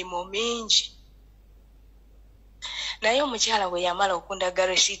kubanga emirimu mingi naye omukyala bwe yamala okundaga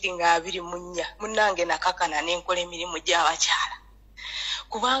receipt nga 24 munnange nakakana n'enkola emirimu gy'abakyala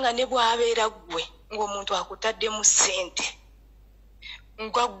kubanga ne bw'abeera gwe ng'omuntu akutadde mu ssente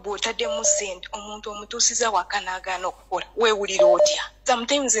nga gwe otadde mu ssente omuntu omutuusiza wakanagaana okukola weewulira otya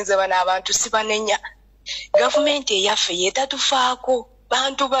sometimes nze bano abantu sibanenya gavumenti eyaffe yeetatufaako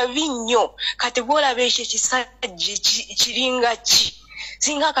bantu babi nnyo kati bw'olaba ekyo ekisajja kiringa ki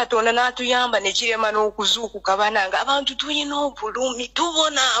singa Katonda n'atuyamba ne kirema n'okuzuukuka bananga abantu tulina obulumi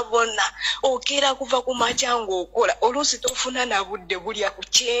tubonaabona okeera kuva ku makya ng'okola oluusi tofuna na budde bulya ku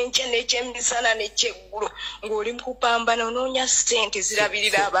kyenkya n'ekyemisana n'ekyeggulo ng'oli mu kupambana onoonya ssente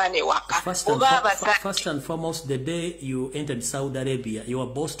zirabirira abaana ewaka oba abazadde. First and foremost, the day you entered Saudi Arabia, your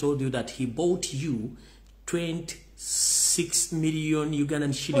boss told you that he bought you 26 million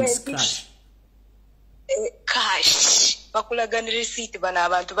Ugandan shillings cash. Cash. Bakulaga ne receipt bana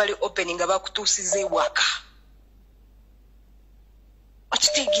abantu bali opening nga bakutuusiza ewaka.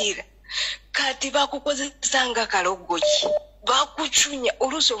 Okitegeera kati bakukozesa nga kalogoyi bakuchunya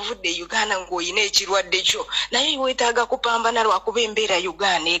oluusi ovudde Uganda ng'oyina ekirwadde kyo naye weetaaga kupambana lwakuba embeera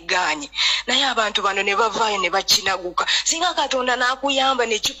Uganda egaanye naye abantu bano ne bavaayo ne bakinaguka singa Katonda n'akuyamba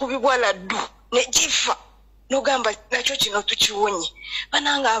ne kikubibwa laddu ne kifa nogamba nakyo kino tukiwonye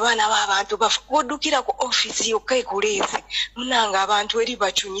bananga abaana b'abantu bafa oddukira ku office yokka ekuleeze munanga abantu eri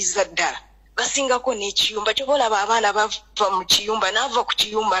bakyunyiza ddala basingako n'ekiyumba kyobalaba abaana bava mu kiyumba n'ava ku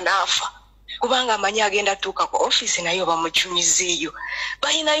kiyumba n'afa kubanga amanyi agenda tuuka ku office nayo bamukyunyizeeyo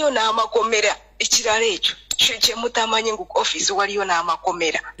balinayo n'amakomera ekirala ekyo kye mutamanyi ngu ku office waliyo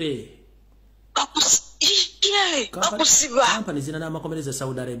n'amakomera bakusiba kampani zina n'amakomera za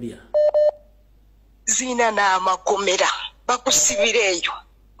Saudi Arabia zina n'amakomera bakusibira eyo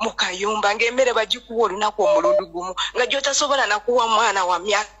mu kayumba ng'emmere bagikuwa olunaku omulundi gumu nga gy'otasobola nakuwa mwana wa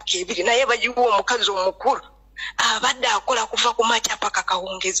myaka 2 naye bagikuwa omukazi omukulu abadde akola kuva ku makya paka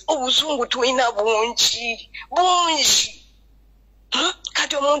kawungezi obuzungu tulina bungi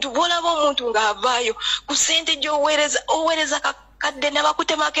kati omuntu bw'olaba omuntu ng'avaayo ku ssente gy'oweereza kakadde ne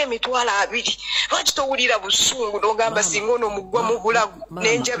bakutemako emitwalo 2 lwaki towulira busungu n'ogamba singa ono muggwa mu bulago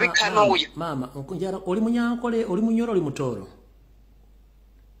n'enjabika n'oyo maama oli munyankole oli munyoro oli mutooro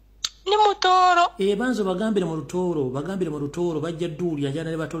ni mutooro banzo bagambire mu lutooro bajja dduulya njana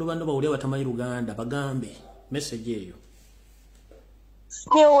ne batoolo banno bawulira batamanyi Luganda bagambe message eyo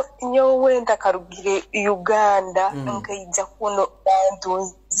nyowenda karugire Uganda nkaija kuno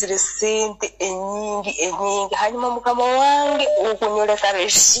bantu zire sente enyingi hanyuma mukama wange okunyoleka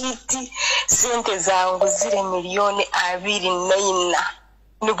receipt sente zangu zire miliyoni 24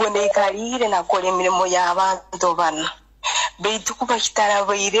 nibwo nekalire nakola emirimo y'abantu bano beitu kuba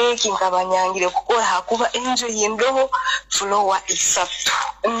kitarabaireki nkabanyangire kukola hakuba enjo y'indoho flowa 3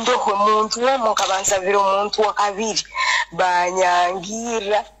 ndoho muntu omu kabansabira omuntu wa kabiri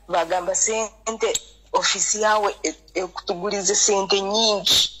banyangira bagamba sente ofisi yawe ekutugulize sente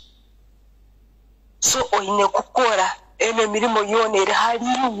nyingi so oyine kukora ene mirimo yone eri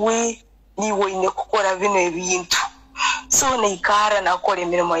haliwe niwe oyine kukora bino ebintu so neikara nakola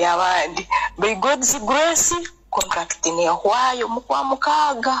emirimo y'abandi by God's grace contract nehwayo mukwa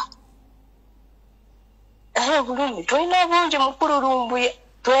mukaaga bulungi tulina bungi mukulu Lumbuye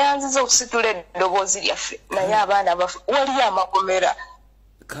tweyanziza okusitula eddoboozi lyaffe naye abaana bafe wali amakomera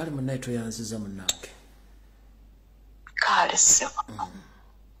kale munnaye tweyanziza munnange kale seba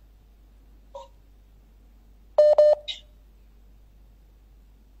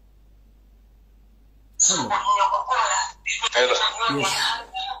Hello. Yes.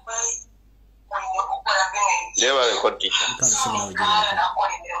 Leva rekotisha.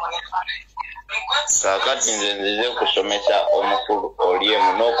 Kakati nze kusomesa omukulu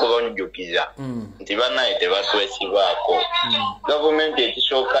oliemu n'okulonjukiza nti bannaye tebatwesibaako gavumenti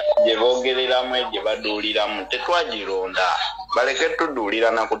ekisooka gye boogereramu gye baduuliramu tetwagironda baleke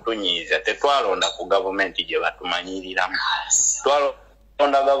tuduulira na kutunyiiza tetwalonda ku gavumenti gye batumanyiriramu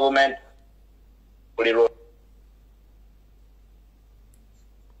twalonda gavumenti kulirwa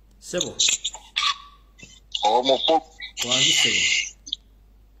sebo omukulu wangisebo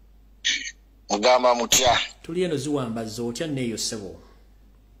mugamba mutya tuli eno ziwambaza otya neeyo sebo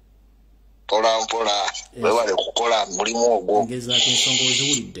mpola webale kukola mulimu ogwo ngezaako ensonga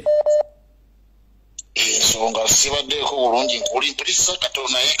oziwulidde ensonga sibaddeeko bulungi nkulimpulisa katono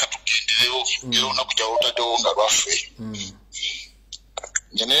naye katugenderewo era olunaku kyawutaddewo nga lwaffe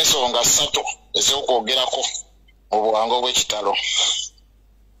nje n'ensonga 3 ez'okwogerako mu buwango bw'ekitalo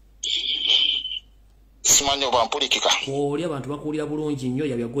simanyi oba mpulikika. Oli abantu bakuulira bulungi nnyo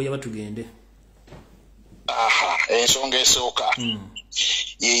yabyagoya batugende. Aha, ensonga esooka.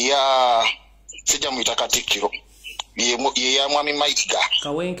 Yeya sijja muyita Katikkiro. Yeya mwami Mayiga.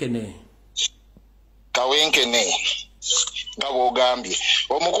 Kawenkene. Nga bw'ogambye.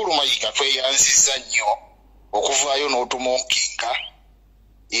 Omukulu Mayiga tweyanziza nnyo okuvaayo n'otumunkinga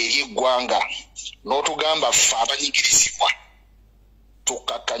eri eggwanga n'otugamba ffe abanyigirizibwa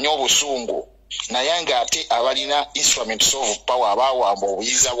tukakkanye obusungu naye ng'ate abalina instruments of power abaawamba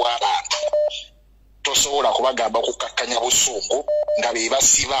obuyinza bw'abantu tosobola kubagamba kukakkanya busungu nga be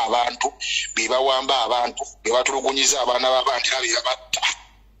basiba abantu be bawamba abantu be batulugunyiza abaana b'abandi era be babatta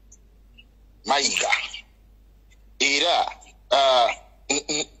Mayiga era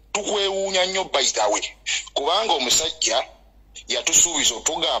tukwewuunya nnyo by the way kubanga omusajja yatusuubiza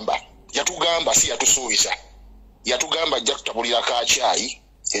yatugamba si yatusuubiza yatugamba ajja kutabulira kacyayi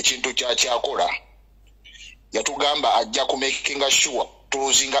ekintu kyakola yatugamba ajja kumakinga sure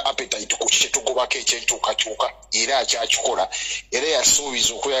tuluzinga appetite ku kyetugobako ekyentuukakyuka era akyakikola era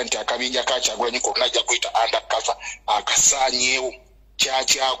yasuubiza okubeera nti akabinja kakyagulanyi konna ajja kuyita undercover akasaanyeewo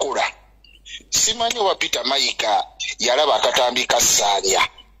kyakyakola simanyi oba Peter Mayiga yalaba akatambi kasaanya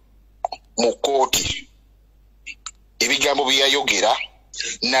mu kooti ebigambo byayogera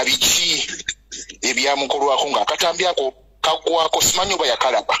na biki ebyamukolwako ng'akatambi ako kagwako simanyi oba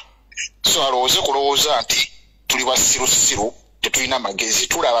yakalaba so alowooze kulowooza nti tuli basirusiru tetulina magezi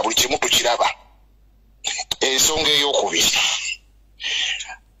tulaba buli kimu tukiraba ensonga ey'okubiri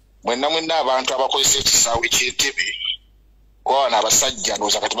mwenna abantu abakozesa ekisaawe ky'entebe kwawana abasajja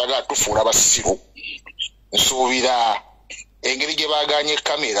ndowooza kati bagala tufuula basiru nsuubira engeri gye baaganye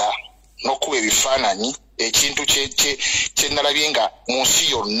kamera n'okuba ebifaananyi ekintu kye nalabye nga mu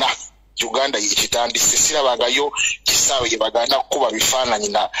nsi yonna Uganda yekitandise sirabagayo kisaawe gye baganda kukuba bifaananyi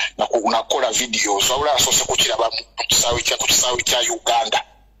nakola videos wabula asoose kukiraba ku kisaawe kya Uganda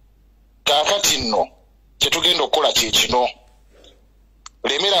kaakati nno kyetugenda okukola kye kino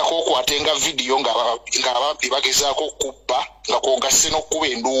lemerako okwatenga vidiyo ng'ababbi bagezaako okubba nga kwogasse n'okkuba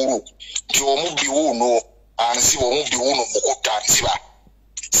enduulu nti omubbi wuuno anziba omubbi wuuno mukutta anziba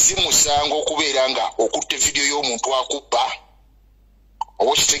si musango okubeera nga okutte vidiyo y'omuntu akubba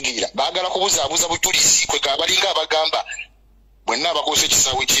oba okitegeera baagala kubuzaabuza bujulizi kwe kaabalinga abagamba mwenna abakozesa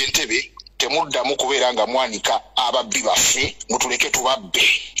ekisaawe ky'entebe temuddamu kubeera nga mwanika ababbi baffe mutuleke tubabbe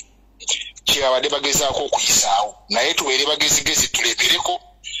kyabadde bagezaako okuyisaawo naye tubeere bagezigezi tulemereko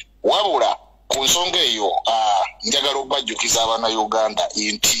wabula ku nsonga eyo njagala okubajjukiza Abannayuganda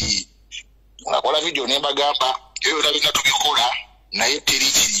nti nakola vidiyo ne mbagamba ebyo byonna tubikola naye teri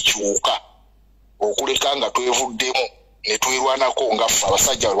kirikyuka okuleka nga twevuddemu ne twerwanako nga ffe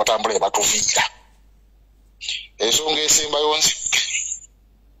abasajja bwe batambula ne batuviira ensonga esembayo nzike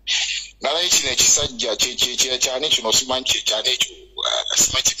nalaye kino ekisajja kyani kino simanyi kyekyani ekyo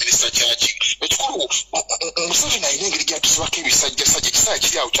simanyi kiminisita kyaki ekikulu Museveni alina engeri gy'atusibako ebisajjasajja ekisajja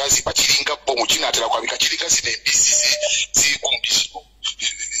kiri awo kyazimba kiringa bomu kinaatera kwabika kiringa zino embisi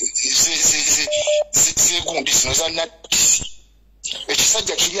zegundi zino za natisi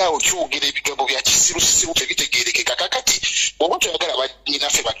ekisajja kiri awo kyogera ebigambo bya kisirusiru tebitegeerekeka kakati bw'oba toyagala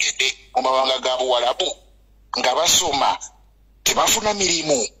bannyinaffe bagende mu mabanga ga Buwarabu nga basoma tebafuna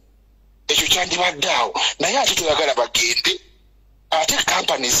mirimu ekyo kyandibadde awo naye ate toyagala bagende ate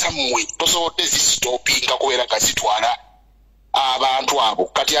kampani zammwe tosobodde zisitopinga kubeera nga zitwala abantu abo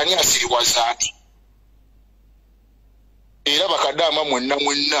kati ani asiriwazaani era bakadaama mwenna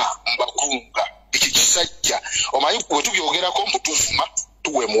mbakunga ekyo kisajja omanyi bwe tubyogerako mbutuvuma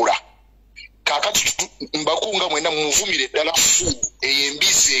tuwemula kaakati mbakunga mwenna muvumire ddala fu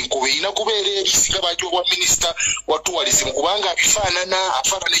ey'embisi enkobe erina kubeera ebisiga bajja obwa minisita wa tourism kubanga afaanana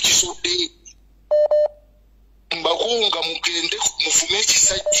ekisodde mbakunga mugende muvume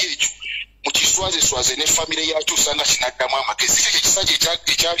ekisajja ekyo mukiswazeswaze ne famire yakyo osanga kinaddamu amagezi ekyo ekisajja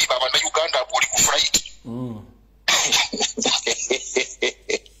ekyaliba Abannayuganda aboli ku flight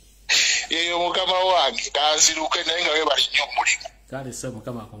yeyo mukama wange kanziruke naye nga webali nnyo omulimu kale so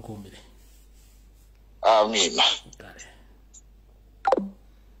mukama akunkumbire amina kale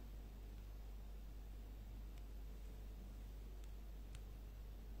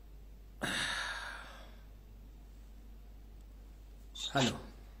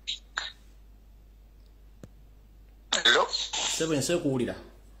Hello. Sebe nse kuwulira.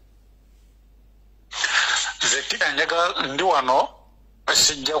 Zetika njaga ndi wano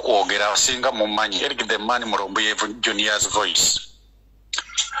sijja kwogera singa mumanyi Eric the man mu Lumbuye Junior's voice.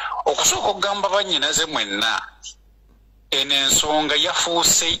 Okusooka okugamba bannyinaze mwenna eno ensonga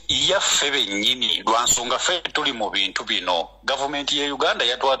yafuuse yaffe bennyini lwa nsonga ffe tuli mu bintu bino gavumenti ya Uganda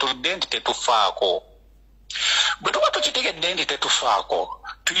yatwatulidde nti tetufaako bwe tuba tukitegedde nti tetufaako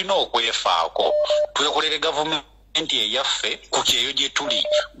tulina okwefaako twekolere gavumenti eyaffe ku kyeyo gye tuli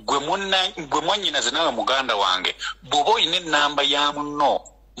gwe mwannyinaze nawe muganda wange bw'oba olina ennamba ya munno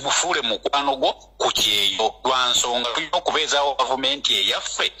mufuule mukwano gwo ku kyeyo lwa nsonga tulina okubeezaawo gavumenti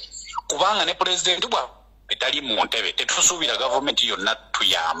eyaffe kubanga ne pulezidenti bwaffe tali mu ntebe tetusuubira gavumenti yonna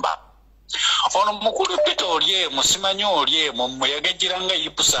tuyamba ono mukulu Peter Olyemu simanyi Olyemu mmwe yagejjiranga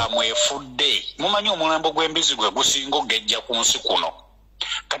Ipusamu efudde mumanyi omulambo gw'embizi gwe gusinga ogejja ku nsi kuno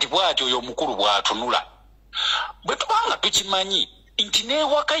kati bw'ati oyo omukulu bw'atunula bwe tubanga tukimanyi nti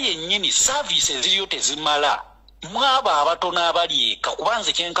n'ewaka yennyini saaviisi eziriyo tezimala mwaba abatono abali eka kubanze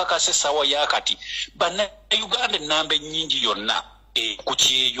kyenkakasa essaawa yakati bannayuganda ennamba ennyingi yonna ku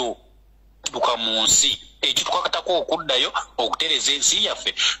kyeyo duka mu nsi ekitukakatako okuddayo okutereza ensi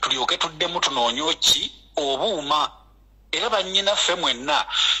yaffe tulyoke tuddemu tunoonye ki obuuma era bannyinaffe mwenna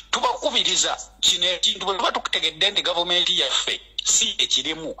tubakubiriza kino ekintu bwe tuba tukutegedde nti gavumenti yaffe si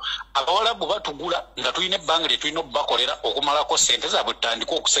ekirimu abawalabu batugula nga tulina ebbanga lye tulina okubakolera okumalako ssente zaabwe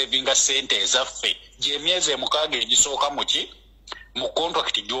tutandika okusevinga ssente ezaffe gy'emyezi 6 egisooka mu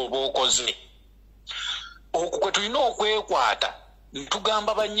kontrakiti gy'oba okoze okwo kwe tulina okwekwata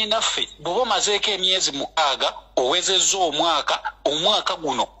ntugamba bannyinaffe bw'oba omazeeko emyezi 6 owezezza omwaka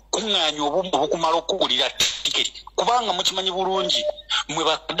guno kuŋŋaanya obumu obukumala okugulira tiketi kubanga mukimanyi bulungi mwe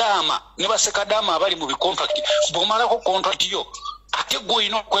bakadaama ne basekadaama abali mu bikontrakiti bw'omalako kontrakiti yo ate gwe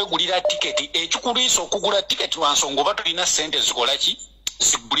olina okwegulira tiketi ekikuliisa okugula tiketi lwa nsonga oba tulina ssente zikola ki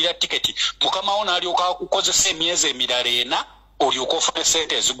zigulira tiketi mukamawo n'alyoka akukozesa emyezi emirala 4 olyoka ofune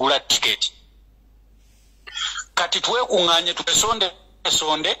ssente ezigula tiketi kati twekuŋŋaanye tutesonde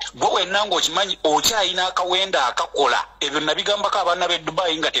bwe wenna ng'okimanyi okyayina akawenda akakola ebyo nabigambako abaana b'e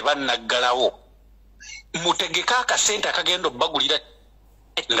Dubai nga tebannaggalawo mutegeka akasente akagenda obbagulira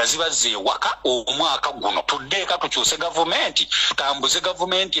nga zibazza ewaka omwaka guno tuddeeka tukyuse gavumenti tutambuze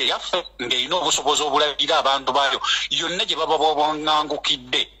gavumenti eyaffe ng'erina obusobozi obulabira abantu baayo yonna gye baba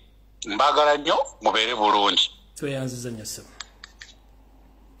bwaŋŋangukidde mbaagala nnyo mubeere bulungi tweyanziza nnyo ssebo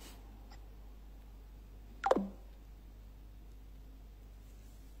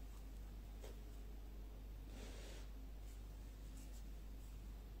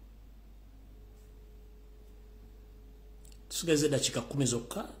tugeze dakika 10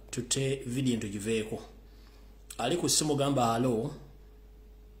 zokka tute video tugiveeko ali ku simu gamba halo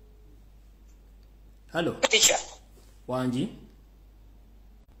teacher wanji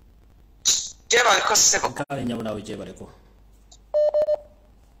jebaliko sebo kale nyabo nawe jebaliko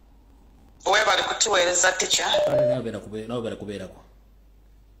bali kutuweereza teacher nawe kubeerako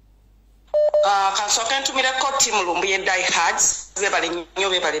kansooka ntumireko tiimu Lumbuye diehards bebale nnyo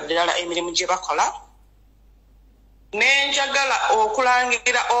bebale ddala emirimu gye bakola nenjagala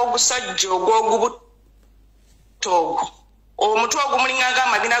okulangira ogusajja ogw'ogubuto omutwe ogumulinganga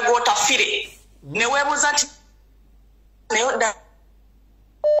amabina g'otafire ne weebuuza nti nayo ddala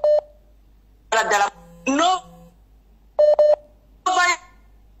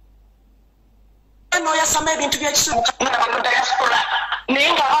n'oyasama ebintu by'ekisubu mu diaspora naye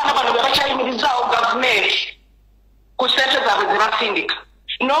ng'abaana bano be bakyayimirizaawo gavumenti ku ssente zaabwe ze basindika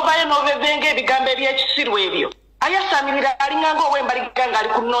n'ovayo n'obevenga ebigambo eby'ekisiru ebyo ayasamirira alinganga ow'embaliga ng'ali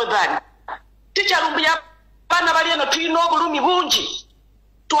ku northern Teacher Lumbuye abaana bali eno tulina obulumi bungi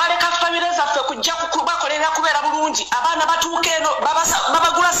twaleka famire zaffe kujja kubakolera kubeera bulungi abaana batuuka eno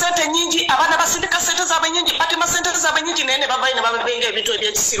babagula ssente nyingi abaana basindika ssente zaabwe nyingi batema ssente zaabwe nyingi naye ne bavayo ne babenga ebintu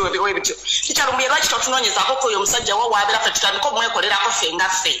ebyekisiru ebityo Teacher Lumbuye lwaki totunoonyezaako ko oyo omusajja wo waabera ffe tutandika omwekolerako ffe nga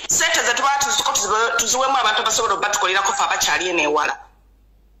ffe ssente ze tuba tuziko tuziwemu abantu abasobola obatukolerako ffe abakyali eno ewala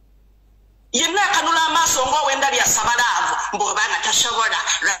yenna akanula amaaso ng'owenda lyasabalaavu mbw'obanga tasobola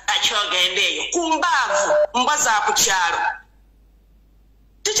lwaki ogenda eyo ku mbaavu mbwa za ku kyalo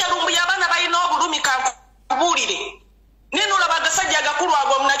Teacher Lumbuye abaana balina obulumi kankubuulire naye n'olaba agasajja agakulu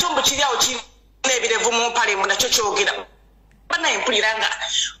ago nakyo mbukiri awo kirina ebirevu mu mpale mu nakyo kyogera banaye mpulira nga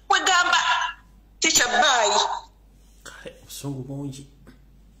wegamba Teacher baayi obusungu bungi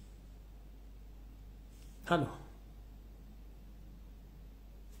halo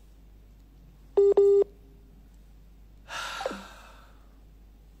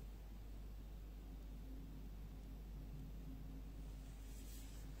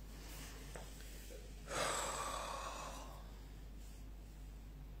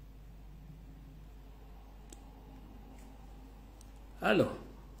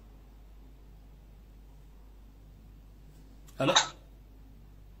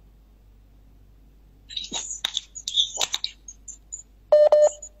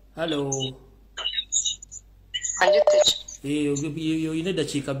Hello. Ayete. Yo ine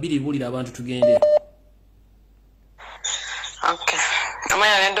dakiika 2 bulira abantu tugende.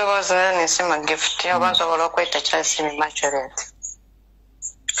 ndowooza nisima gift abantu abalwa kweta kyasimi machoret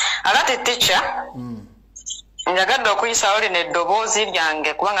alate teacher njagadde okuyisa oli n'eddoboozi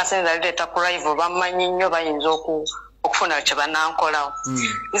lyange kubanga sinza lireeta ku live bamanyi nnyo bayinza okufuna kye banankolawo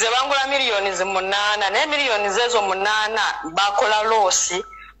nze bangula miliyoni 8 naye miliyoni ezo 8 bakola loosi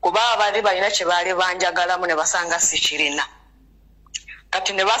kuba abali balina kye baali banjagalamu ne basanga sikirina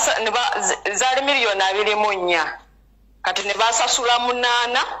kati zaali miliyoni 24 kati ne basasula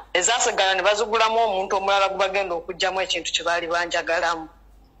 8 ezasigala ne bazigulamu omuntu omulala gubagenda okujjamu ekintu kye baali banjagalamu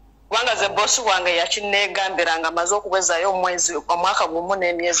kubanga ze bosi wange yakineegambira nga amaze okuwezayo omwaka gumu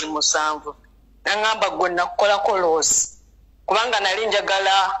n'emyezi 7 nangamba gwe nakukolako loosi kubanga nali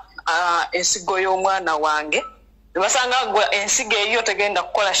njagala ensigo y'omwana wange nebasanga gwe ensigo eyo tegenda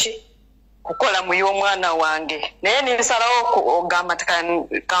kukola mu y'omwana wange naye ninsalawo ogamba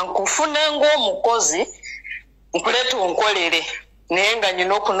kankufune ng'omukozi nkuleeta onkolere naye nga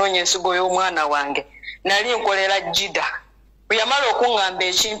nyina okunoonya ensigo y'omwana wange nali nkolera jida bweyamala okuŋŋamba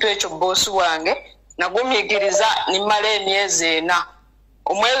ekintu ekyo boosi wange nagumyigiriza nimala emyezi 4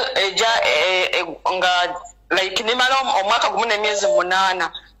 nga like nimala omwaka gumu n'emyezi 8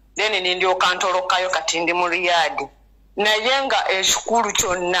 then nindyoka ntolokayo kati ndi mu Riyadh naye nga ekikulu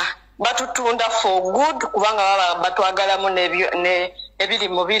kyonna batutunda for good kubanga baba batwagalamu ebiri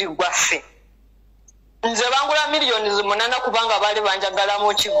mubiri gwaffe nze bangula miliyoni 8 kubanga baali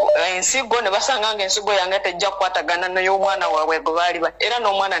banjagalamu ensigo ne basanga nga ensigo yange tejja kukwatagana n'ey'omwana waabwe gwe baali era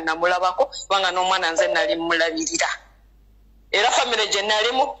n'omwana namulabako kubanga n'omwana nze nali mulabirira era famire gye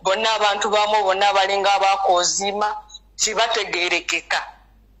nalimu bonna abantu baamu bonna abalinga abaakoziima kibategeerekeka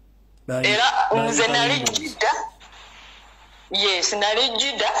era nze nali jida yes nali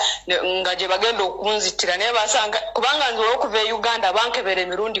jida nga gye bagenda okunzitira naye basanga kubanga nze okuva e Uganda bankebera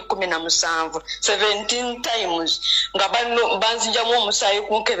emirundi 17 17 times nga banzijamu omusaayi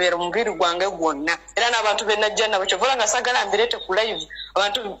kunkebera omubiri gwange gwonna era n'abantu be najja nabo kyovola nga sagala mbirete ku live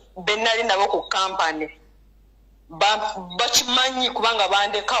abantu be nali nabo ku kampani bakimanyi kubanga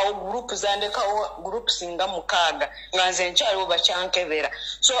bandekawo group singa 6 nga nze nkyaliwo bakyankebera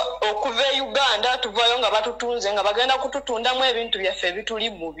so okuva e Uganda tuvayo nga batutunze nga bagenda kututundamu ebintu byaffe ebituli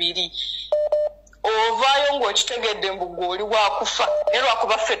mubiri ovaayo ng'okitegedde mbugo oli wakufa naye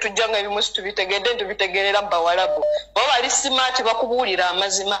lwakuba ffe tujja nga ebimu situbitegedde ntubitegerera bawalabu baba bali simaati bakubuulira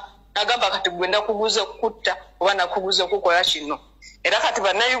amazima nagamba kati gwenda kuguze kutta oba nakuguze kukola kino era kati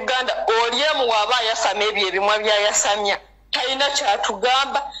bannayuganda olyemu waba ayasama ebyo ebimwa byayasamya talina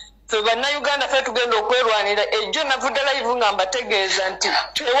kyatugamba ffe bannayuganda ffe tugenda okwerwanira ejjo navudde live nga mbategeeza nti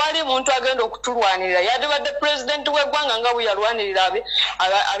tewali muntu agenda okutulwanirira yadibadde pulezidenti w'eggwanga nga bwe yalwanirira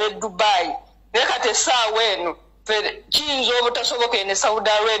ab'e Dubai naye kati essaawa eno kiyinza obutasoboka ene Saudi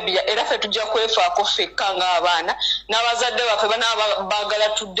Arabia era ffe tujja kwefaako ffekka ng'abaana n'abazadde baffe banaaba baagala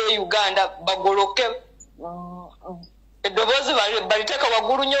tudde Uganda bagoloke eddoboozi baliteeka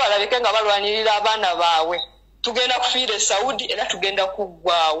waggulu nnyo balaleke nga balwanirira abaana baabwe tugenda kufiira Saudi era tugenda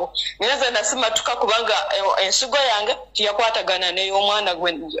kuggwaawo naye nze nasimatuka kubanga ensigo yange tiyakwatagana n'ey'omwana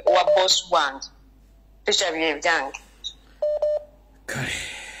gwe wa boosi wange tekyabye ebyange kale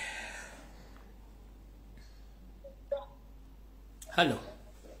Hello.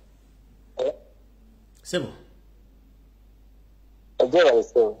 Sebo. Ajala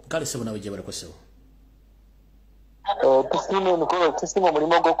sebo. Kale sebo nawe jebara ko sebo. Tusimo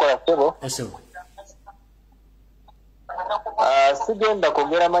mulimo gokola sebo. Sebo. Sigenda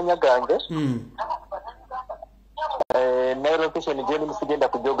kongera amanya gange. Na location je ni sigenda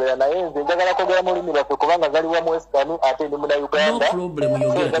kujogera naye nze njagala kogera mulimi laffe kubanga zali wa mu Western ate ni muna Uganda. No problem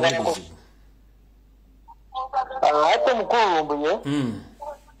yogera twabuzi. Ate mukuru Lumbuye.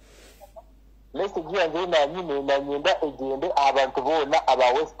 Message yange na nyenda egende abantu bona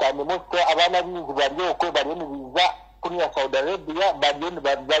aba Western mutwe abana bingi bali okwe bali mu biza kuni ya Saudi Arabia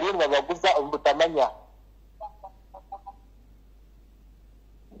bali babaguza obutamanya.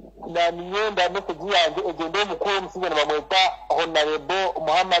 Na nyenda message yange egende mukuru musije na bamweta Honorable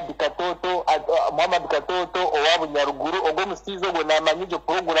Muhammad Katoto owabu Nyaruguru ogwo musizo gwe namanyijo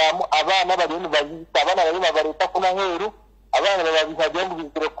program abana bali bazita abana bali babareta kuna heru abana babihajya mu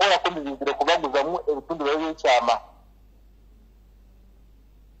bizire kora ko bizire kubaguzamu ebitundu by'ecyama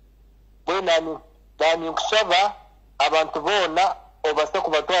bwe nani kusaba abantu bona obasa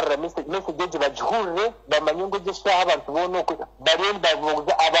kubatwara message bajihurire bamanye ngo gisha abantu bona bari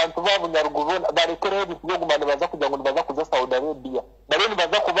bavuga abantu babu Nyaruguru bari kore byo gumana baza kujya ngo baza kuza Saudi Arabia bari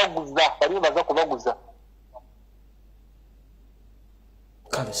baza kubaguza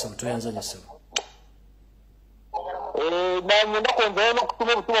kale sebo tuyanza sebo na nanyenda konzayo no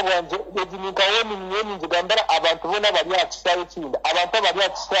kutuma obutumwa bwanje ejininkawo minyeni njigambara abantu bona bali akisayo kinda abantu abali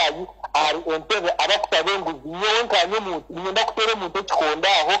akisayo ari entebe abakutaba enguzi nyewe nkanye muntu nyenda kutere muntu ekikonda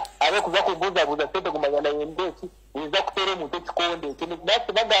aho abe kuza kubuzabuza sente kumanya na yendeki niza kutere muntu ekikonde ekyo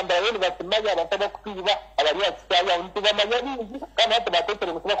basi bagamba yeni basimanya abantu abakutwiba abali akisayo aho ntibamanya bingi kandi hati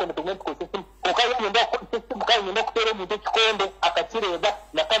batetere musima konde tumwe tukosesimu kukayo nyenda kosesimu kandi nyenda kutere muntu ekikonde akakireba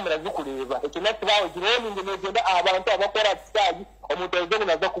na kamera zikureba ekyo nati bawe jironi ngenda abantu abakora akisayo omuntu ayizeni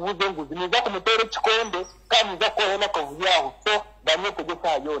naza kubuza enguzi niza kumutere ekikonde kandi niza kukoona kavulyaho so bamwe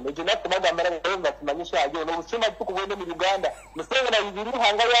kugesa yone ekyo nati bagamba nga kimanyisha yone obusima tukubone mu Uganda musenge na ibiri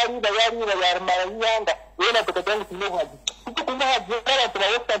hanga yariba yarimara wena tukatangu tinohaji tukumahaji kala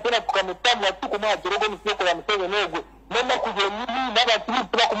tunaweka tena tukametamu tukumahaji rogo msoko ya msenge nego mama kuje nini baba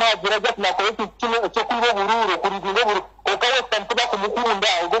tuba kumahaji raja tunakoletu kino chokubo bururu kurizingo buru okawe tantuba kumukunda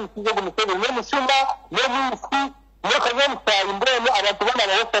ogo msije gumsenge ne mushumba ne musi ne kanya msayi mbone abantu bana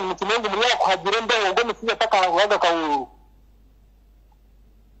bawesa mukimengo muri yakuhagire mbe ogo msije takahaga kawu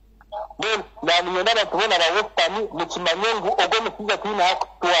then nanyenda batubona abawestani mu kimanyengu ogo musiza kwina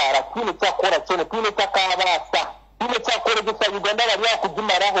hakutwara kino cyakora cyane kino cyakabasa kino cyakora gisa Uganda bari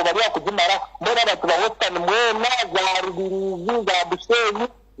yakujimara mbona abantu bawestani mwena za rubirizi za busheyi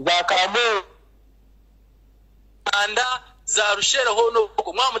za karamo anda za rushera hono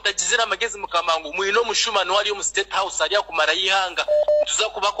ko mwamutagizira amagezi mukamangu mwino mushumano wali mu state house ari yakumara yihanga tuza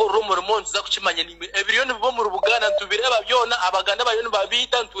kubako rumoromon tuza kukimanya ni ebiliyoni bo mu rubugana ntubireba byona abaganda bayoni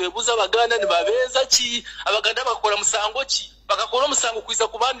babita ntuwebuza abaganda ni babeza ki abaganda bakora musango ki bakakora musango kwiza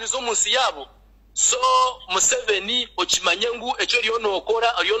kubandirizo munsi yabo so Museveni okimanyengu ekyo lyono okora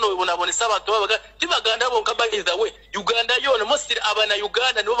lyono bonabonesa abantu babaga tibaganda bonka by the way Uganda yona most abana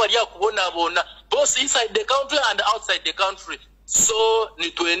Uganda nibo bali yakubona bona both inside the country and outside the country so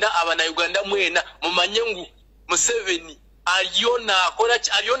nitwenda abana Uganda mwena mumanyengu Museveni aliona akora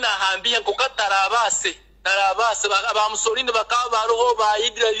aliona hambia nkokatarabase tarabase bamusolinde bakabaroho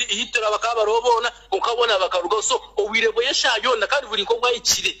bayidira hitira bakabarobona ukabona bakaruga so owirebo yesha yona kandi buri nko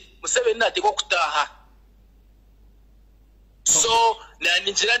mwayikire Museveni nati ko kutaha so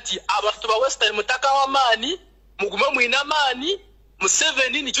naninjira ati abantu ba Western mutaka wa mani mugume mwina mani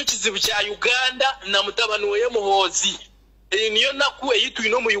Museveni nico kizibu cya Uganda na mutabano we Muhozi niyo nakuwe yitu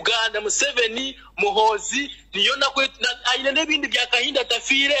ino mu Uganda Museveni Muhozi niyo nakuwe ayine nebindi bya kahinda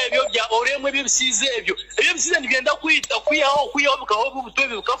tafire ebyo bya oremwe bibisize ebyo bisize nigenda kwita kuyaho bukaho butwe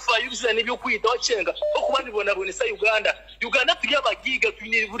bukafa yubisize nibyo kwita wacenga okubandi bona bonesa Uganda turi abagiga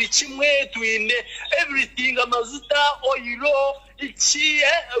twine buri kimwe twine everything amazuta oilo iki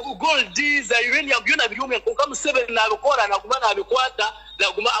gold za uranium byona birumwe konka Museveni nabikora naguma nabikwata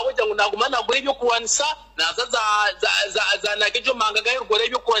naguma awoja ngo naguma nagure ibyo kuwanisa naza za nagejo manga gahe gore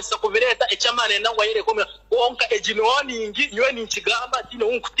ibyo kuwanisa kubereta echamane nangwa yere komera onka ejini warning niwe nikigamba tino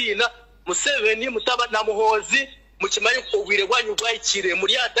unkutina Museveni mutaba na Muhozi mukimanyi kubwire gwanyu bwayikire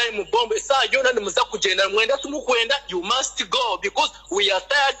muri ya time bomb esa yona nimuza kugenda mwenda tumukwenda you must go because we are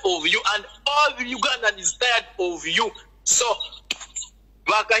tired of you and all Uganda is tired of you so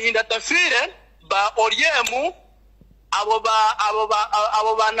bakahinda tafire ba Oriemu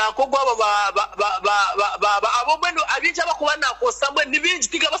abo banakogwa abo bwendo abinja bakubana kosambwe nibinji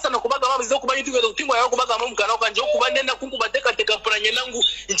tiga basana kubaga bamize kubanya tigo kutingwa yako kubaga mu mukana kanje okubanenda kunkubateka teka pranye nangu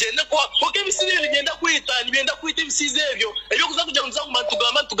njene ko oke bisire bigenda kwita nibenda kwita bisize ebyo kuza kujya munza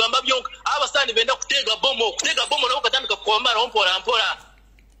tugamba byonka abasani benda kutega bomo nabo katandika kwambara mpora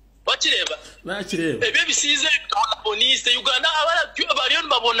bakireba ebyo bisize boniste Uganda abariyo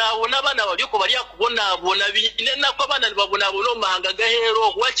babona bana babyo ko bari yakubona bine nako abana babona mahanga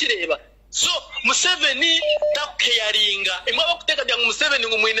gahero wakireba so Museveni takeyaringa imwe bakuteka bya Museveni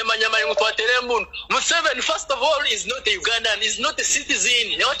ngumwine manyama y'umutwatere mbunu Museveni first of all is not a Ugandan, is not a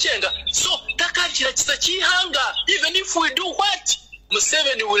citizen yacenga so takakira kisa kihanga even if we do what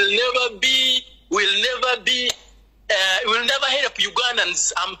Museveni will never help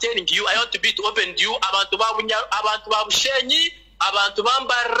Ugandans. I'm telling you, I want to be to open you abantu babushenyi abantu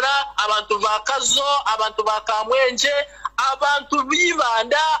bambara abantu bakazo abantu bakamwenje abantu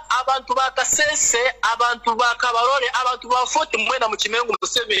bibanda abantu bakasese abantu bakabarore abantu bafote mwena mu kimengo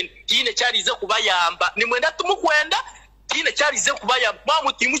Museveni kine cyarize kubayamba ni mwenda tumukwenda kine cyarize kubayamba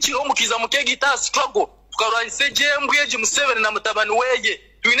mwamutimukiho mukiza mukege ita struggle tukarwanise jembwe Museveni na mutabani weye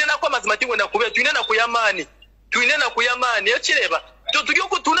twine nakwa mazimatingo nakubye twine nakuyamani twinena kuyamani yakireba tugiye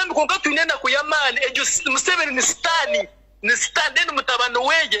kutunambi konka twinena kuyamani ejo Museveni ni stani mutabano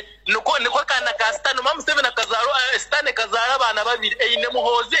weye niko kana ka stani Museveni akazaro stani kazara abana babiri eine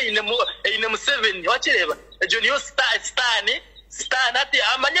Muhozi eine Museveni wakireba ejo niyo stani Stana ati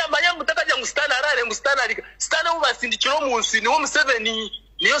amanya mutakaja ngustana arare ngustana alika stana ubasindikiro munsi niwo Museveni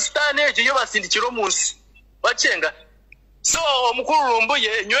niyo stana ejo yo basindikiro munsi bachenga so mukuru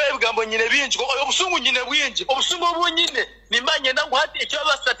Lumbuye nyowe ebigambo nyine bingi oyo busungu nyine bwingi obusungu obwonyine nimbanye ndangu hati ekyo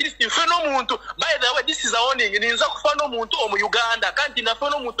abasatirisi mfe no muntu by the way this is a warning ninza kufa no muntu omu Uganda kandi nafa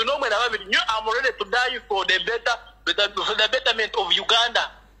no muntu no mwena babiri nyo am ready to die for the betterment of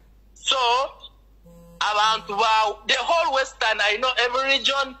Uganda. So abantu ba the whole western, I know every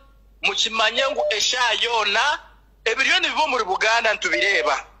region mukimanyengu eshayona ebiriyoni bivo muri Buganda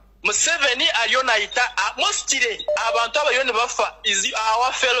ntubireba. Museveni ayona ita mostly abantu abayoni bafa is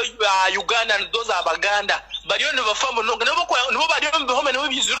our fellow Uganda and those Abaganda bariyoni bafa munonga nibo bariyoni bihome nibo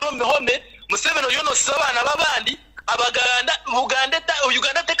bizuro bihome. Museveni oyono sabana babandi Abaganda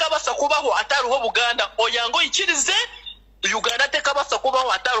Uganda tekabasa kubaho ataruho Buganda oyango ikirize Uganda tekabasa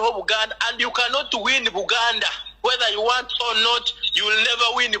kubaho ataruho Buganda, and you cannot win Buganda whether you want or not. You will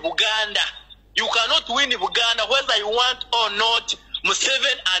never win Buganda. You cannot win Buganda whether you want or not.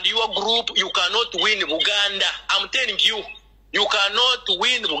 Museveni and your group, you cannot win Buganda. I'm telling you, you cannot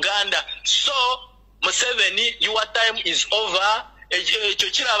win Buganda. So Museveni, your time is over.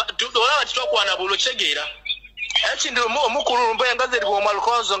 Ekindi omukuru Lumbuye ngazeri bo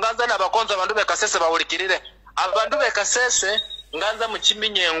malukonzo ngaza nabakonzo abandu bekasese bawulikirire abandu bekasese ngaza mu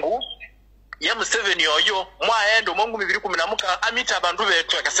kiminyengu ya Museveni oyo mwaendo mu 2010 amita abandu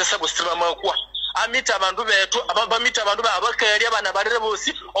betu akasese busiba makwa amita abandu betu abamita abandu babakeri abana barere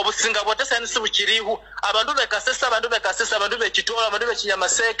bosi obusinga bote sense bukirihu abandu bekasese abandu bekitola abandu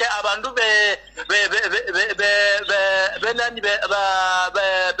bekinyamaseke abandu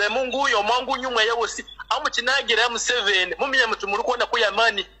be mungu yo mwangu nyumwe yabosi amukinagira Museveni mumiye mutu muri kubona ko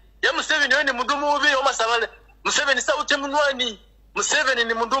yamani ya Museveni we ni mundu mubi omasabale Museveni sawute munwani Museveni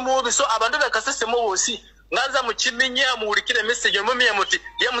ni mundu mubi. So abandu bekasese mo bosi ngaza mukimenye muwulikire message mumiye muti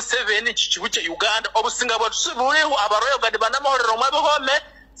ya Museveni kikibuke Uganda obusinga bwatusubuliho abaroyo gadi banamahorero mwabihome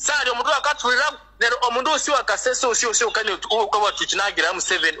sari omundu akatulira nero omundu osi wakasese osi ukanye ukaba tukinagira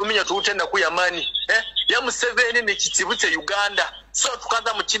Museveni umiye tuutenda ku yamani ya Museveni ni kikibuke Uganda. So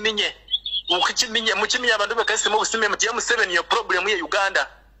tukaza mukimenye mukiminye abantu bekasese mu busime muti ya Museveni yo problem ya Uganda.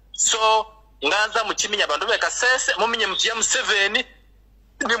 So ngaza mukiminye abantu bekasese muminye muti ya Museveni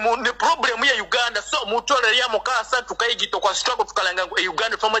ni problem ya Uganda. So mutole ya mukasa tukayigito kwa struggle tukalanga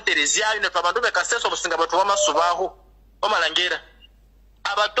Uganda from Terezia ine abantu bekasese obusinga batu bamasubaho omalangera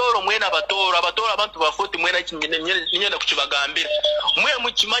abatoro mwena abatoro abantu bafoti mwena kinyenda kukibagambira mwe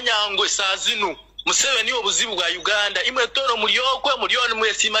mukimanyango esazinu Museveni obuzibu bwa Uganda imwe toro mulyokwe mulyoni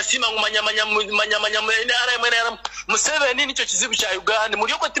mwesima ngumanyamanya ara mwena Museveni nicho kizibu cha Uganda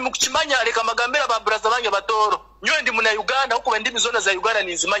mulyokwe timukimanya aleka magambera ba braza bange batoro nyo ndi muna Uganda huko ndimi zona za Uganda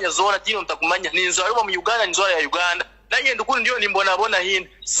ninzimanya zona tino mtakumanya ninzo alibo mu Uganda ninzo ya Uganda nanye ndukuru ndio nimbona hino.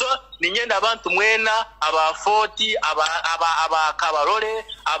 So ninyenda abantu mwena abafoti aba kabarole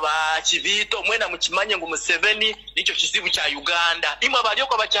aba kibito mwena mukimanye ngo Museveni nicho kizibu cha Uganda imwe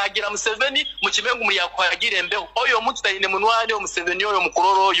abalyoko bachagira Museveni mukimengu muri yakwagire mbeho oyo muntu tayine munwani Museveni oyo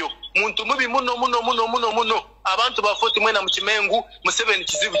mukororo oyo muntu mubi muno abantu bafoti mwena mukimengu Museveni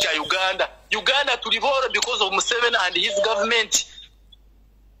kizibu cha Uganda tuliboro because of Museveni and his government.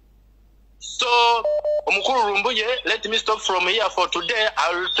 So omukuru Lumbuye, let me stop from here for today.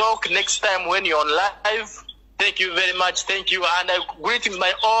 I will talk next time when you're on live. Thank you very much. Thank you, and I greet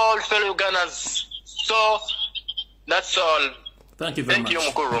my all fellow Ugandans. So that's all. Thank you very much. Thank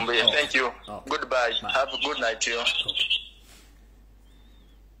you, Mukuru Lumbuye. Thank you. Goodbye. Have a good night to you.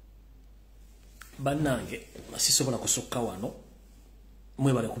 Bannange sisobola kusukka wano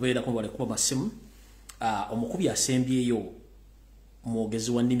mwe bale kubeera ko bale kuba masimu omukubi asembyeyo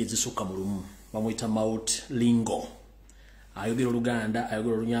mwogezi wa nnimi zisukka mu lumu bamuyita Mount Lingo ayogera Oluganda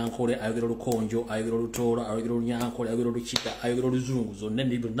ayogera Olunyankole ayogera Olukonjo ayogera Olutoolo ayogera Olunyankole ayogera Olukika ayogera Oluzungu zonna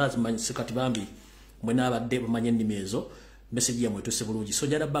ennimi nazimanyi sikati bambi mwe n'abadde bamanye ennimi ezo message yamwe tose bulungi so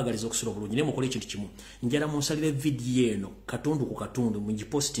njala bagaliza okusula bulungi ne mukole ekintu kimu njala munsalire video eno katundu ku katundu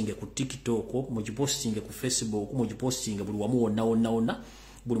mugipostinge ku TikTok mugipostinge ku Facebook mugipostinge buli wamu wonna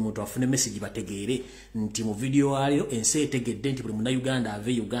buli muntu afune message bategeere nti mu video alio ense etegedde nti buli muna Uganda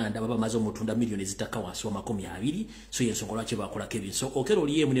ave Uganda baba mazo mutunda milioni zitaka wansi wa 200 so yensongola kye bakola Kevin so okero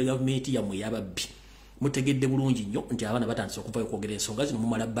liye mu government ya mwe yababbi mutegedde bulungi nnyo nti abana batandise okuva okwogera ensonga zino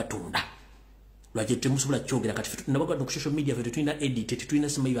mumala batunda lwaje temusubula kyogera kati fitu nabaga ku social media fitu tulina edit tulina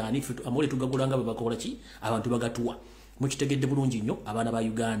simayani fitu amole tugagulanga babakola ki abantu bagatuwa mukitegedde bulungi nnyo abana ba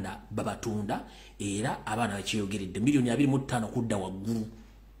Uganda babatunda era abana bakiyogeredde milioni 25 kudda waggulu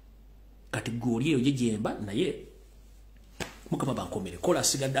kategori eyo jejemba naye mukama bankomere kola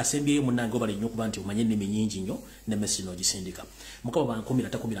sigadde asembyeyo munnange obale nnyo kuba nti omanye ennimi nnyingi nnyo ne mesi n'ogisindika mukama bankomere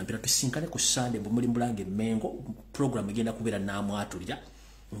atakomera mpira tusinkane ku Sunday muli Mulange Mengo program egenda kubeera Namwatulira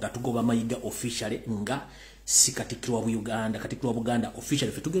nga tugoba mayiga officially nga sikatikirwa Uganda katikirwa Buganda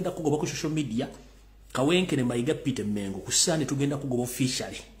officially fe tugenda kugoba ku social media kawenkene mayiga Peter Mengo ku Sunday tugenda kugoba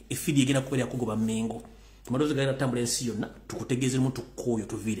officially efidi egenda kubeera kugoba Mengo tumadoze genda tambula ensi yonna tukutegeeze muntu koyo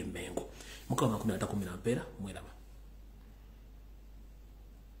tuvire Mengo mukama bankomere atakomera mpira mwelama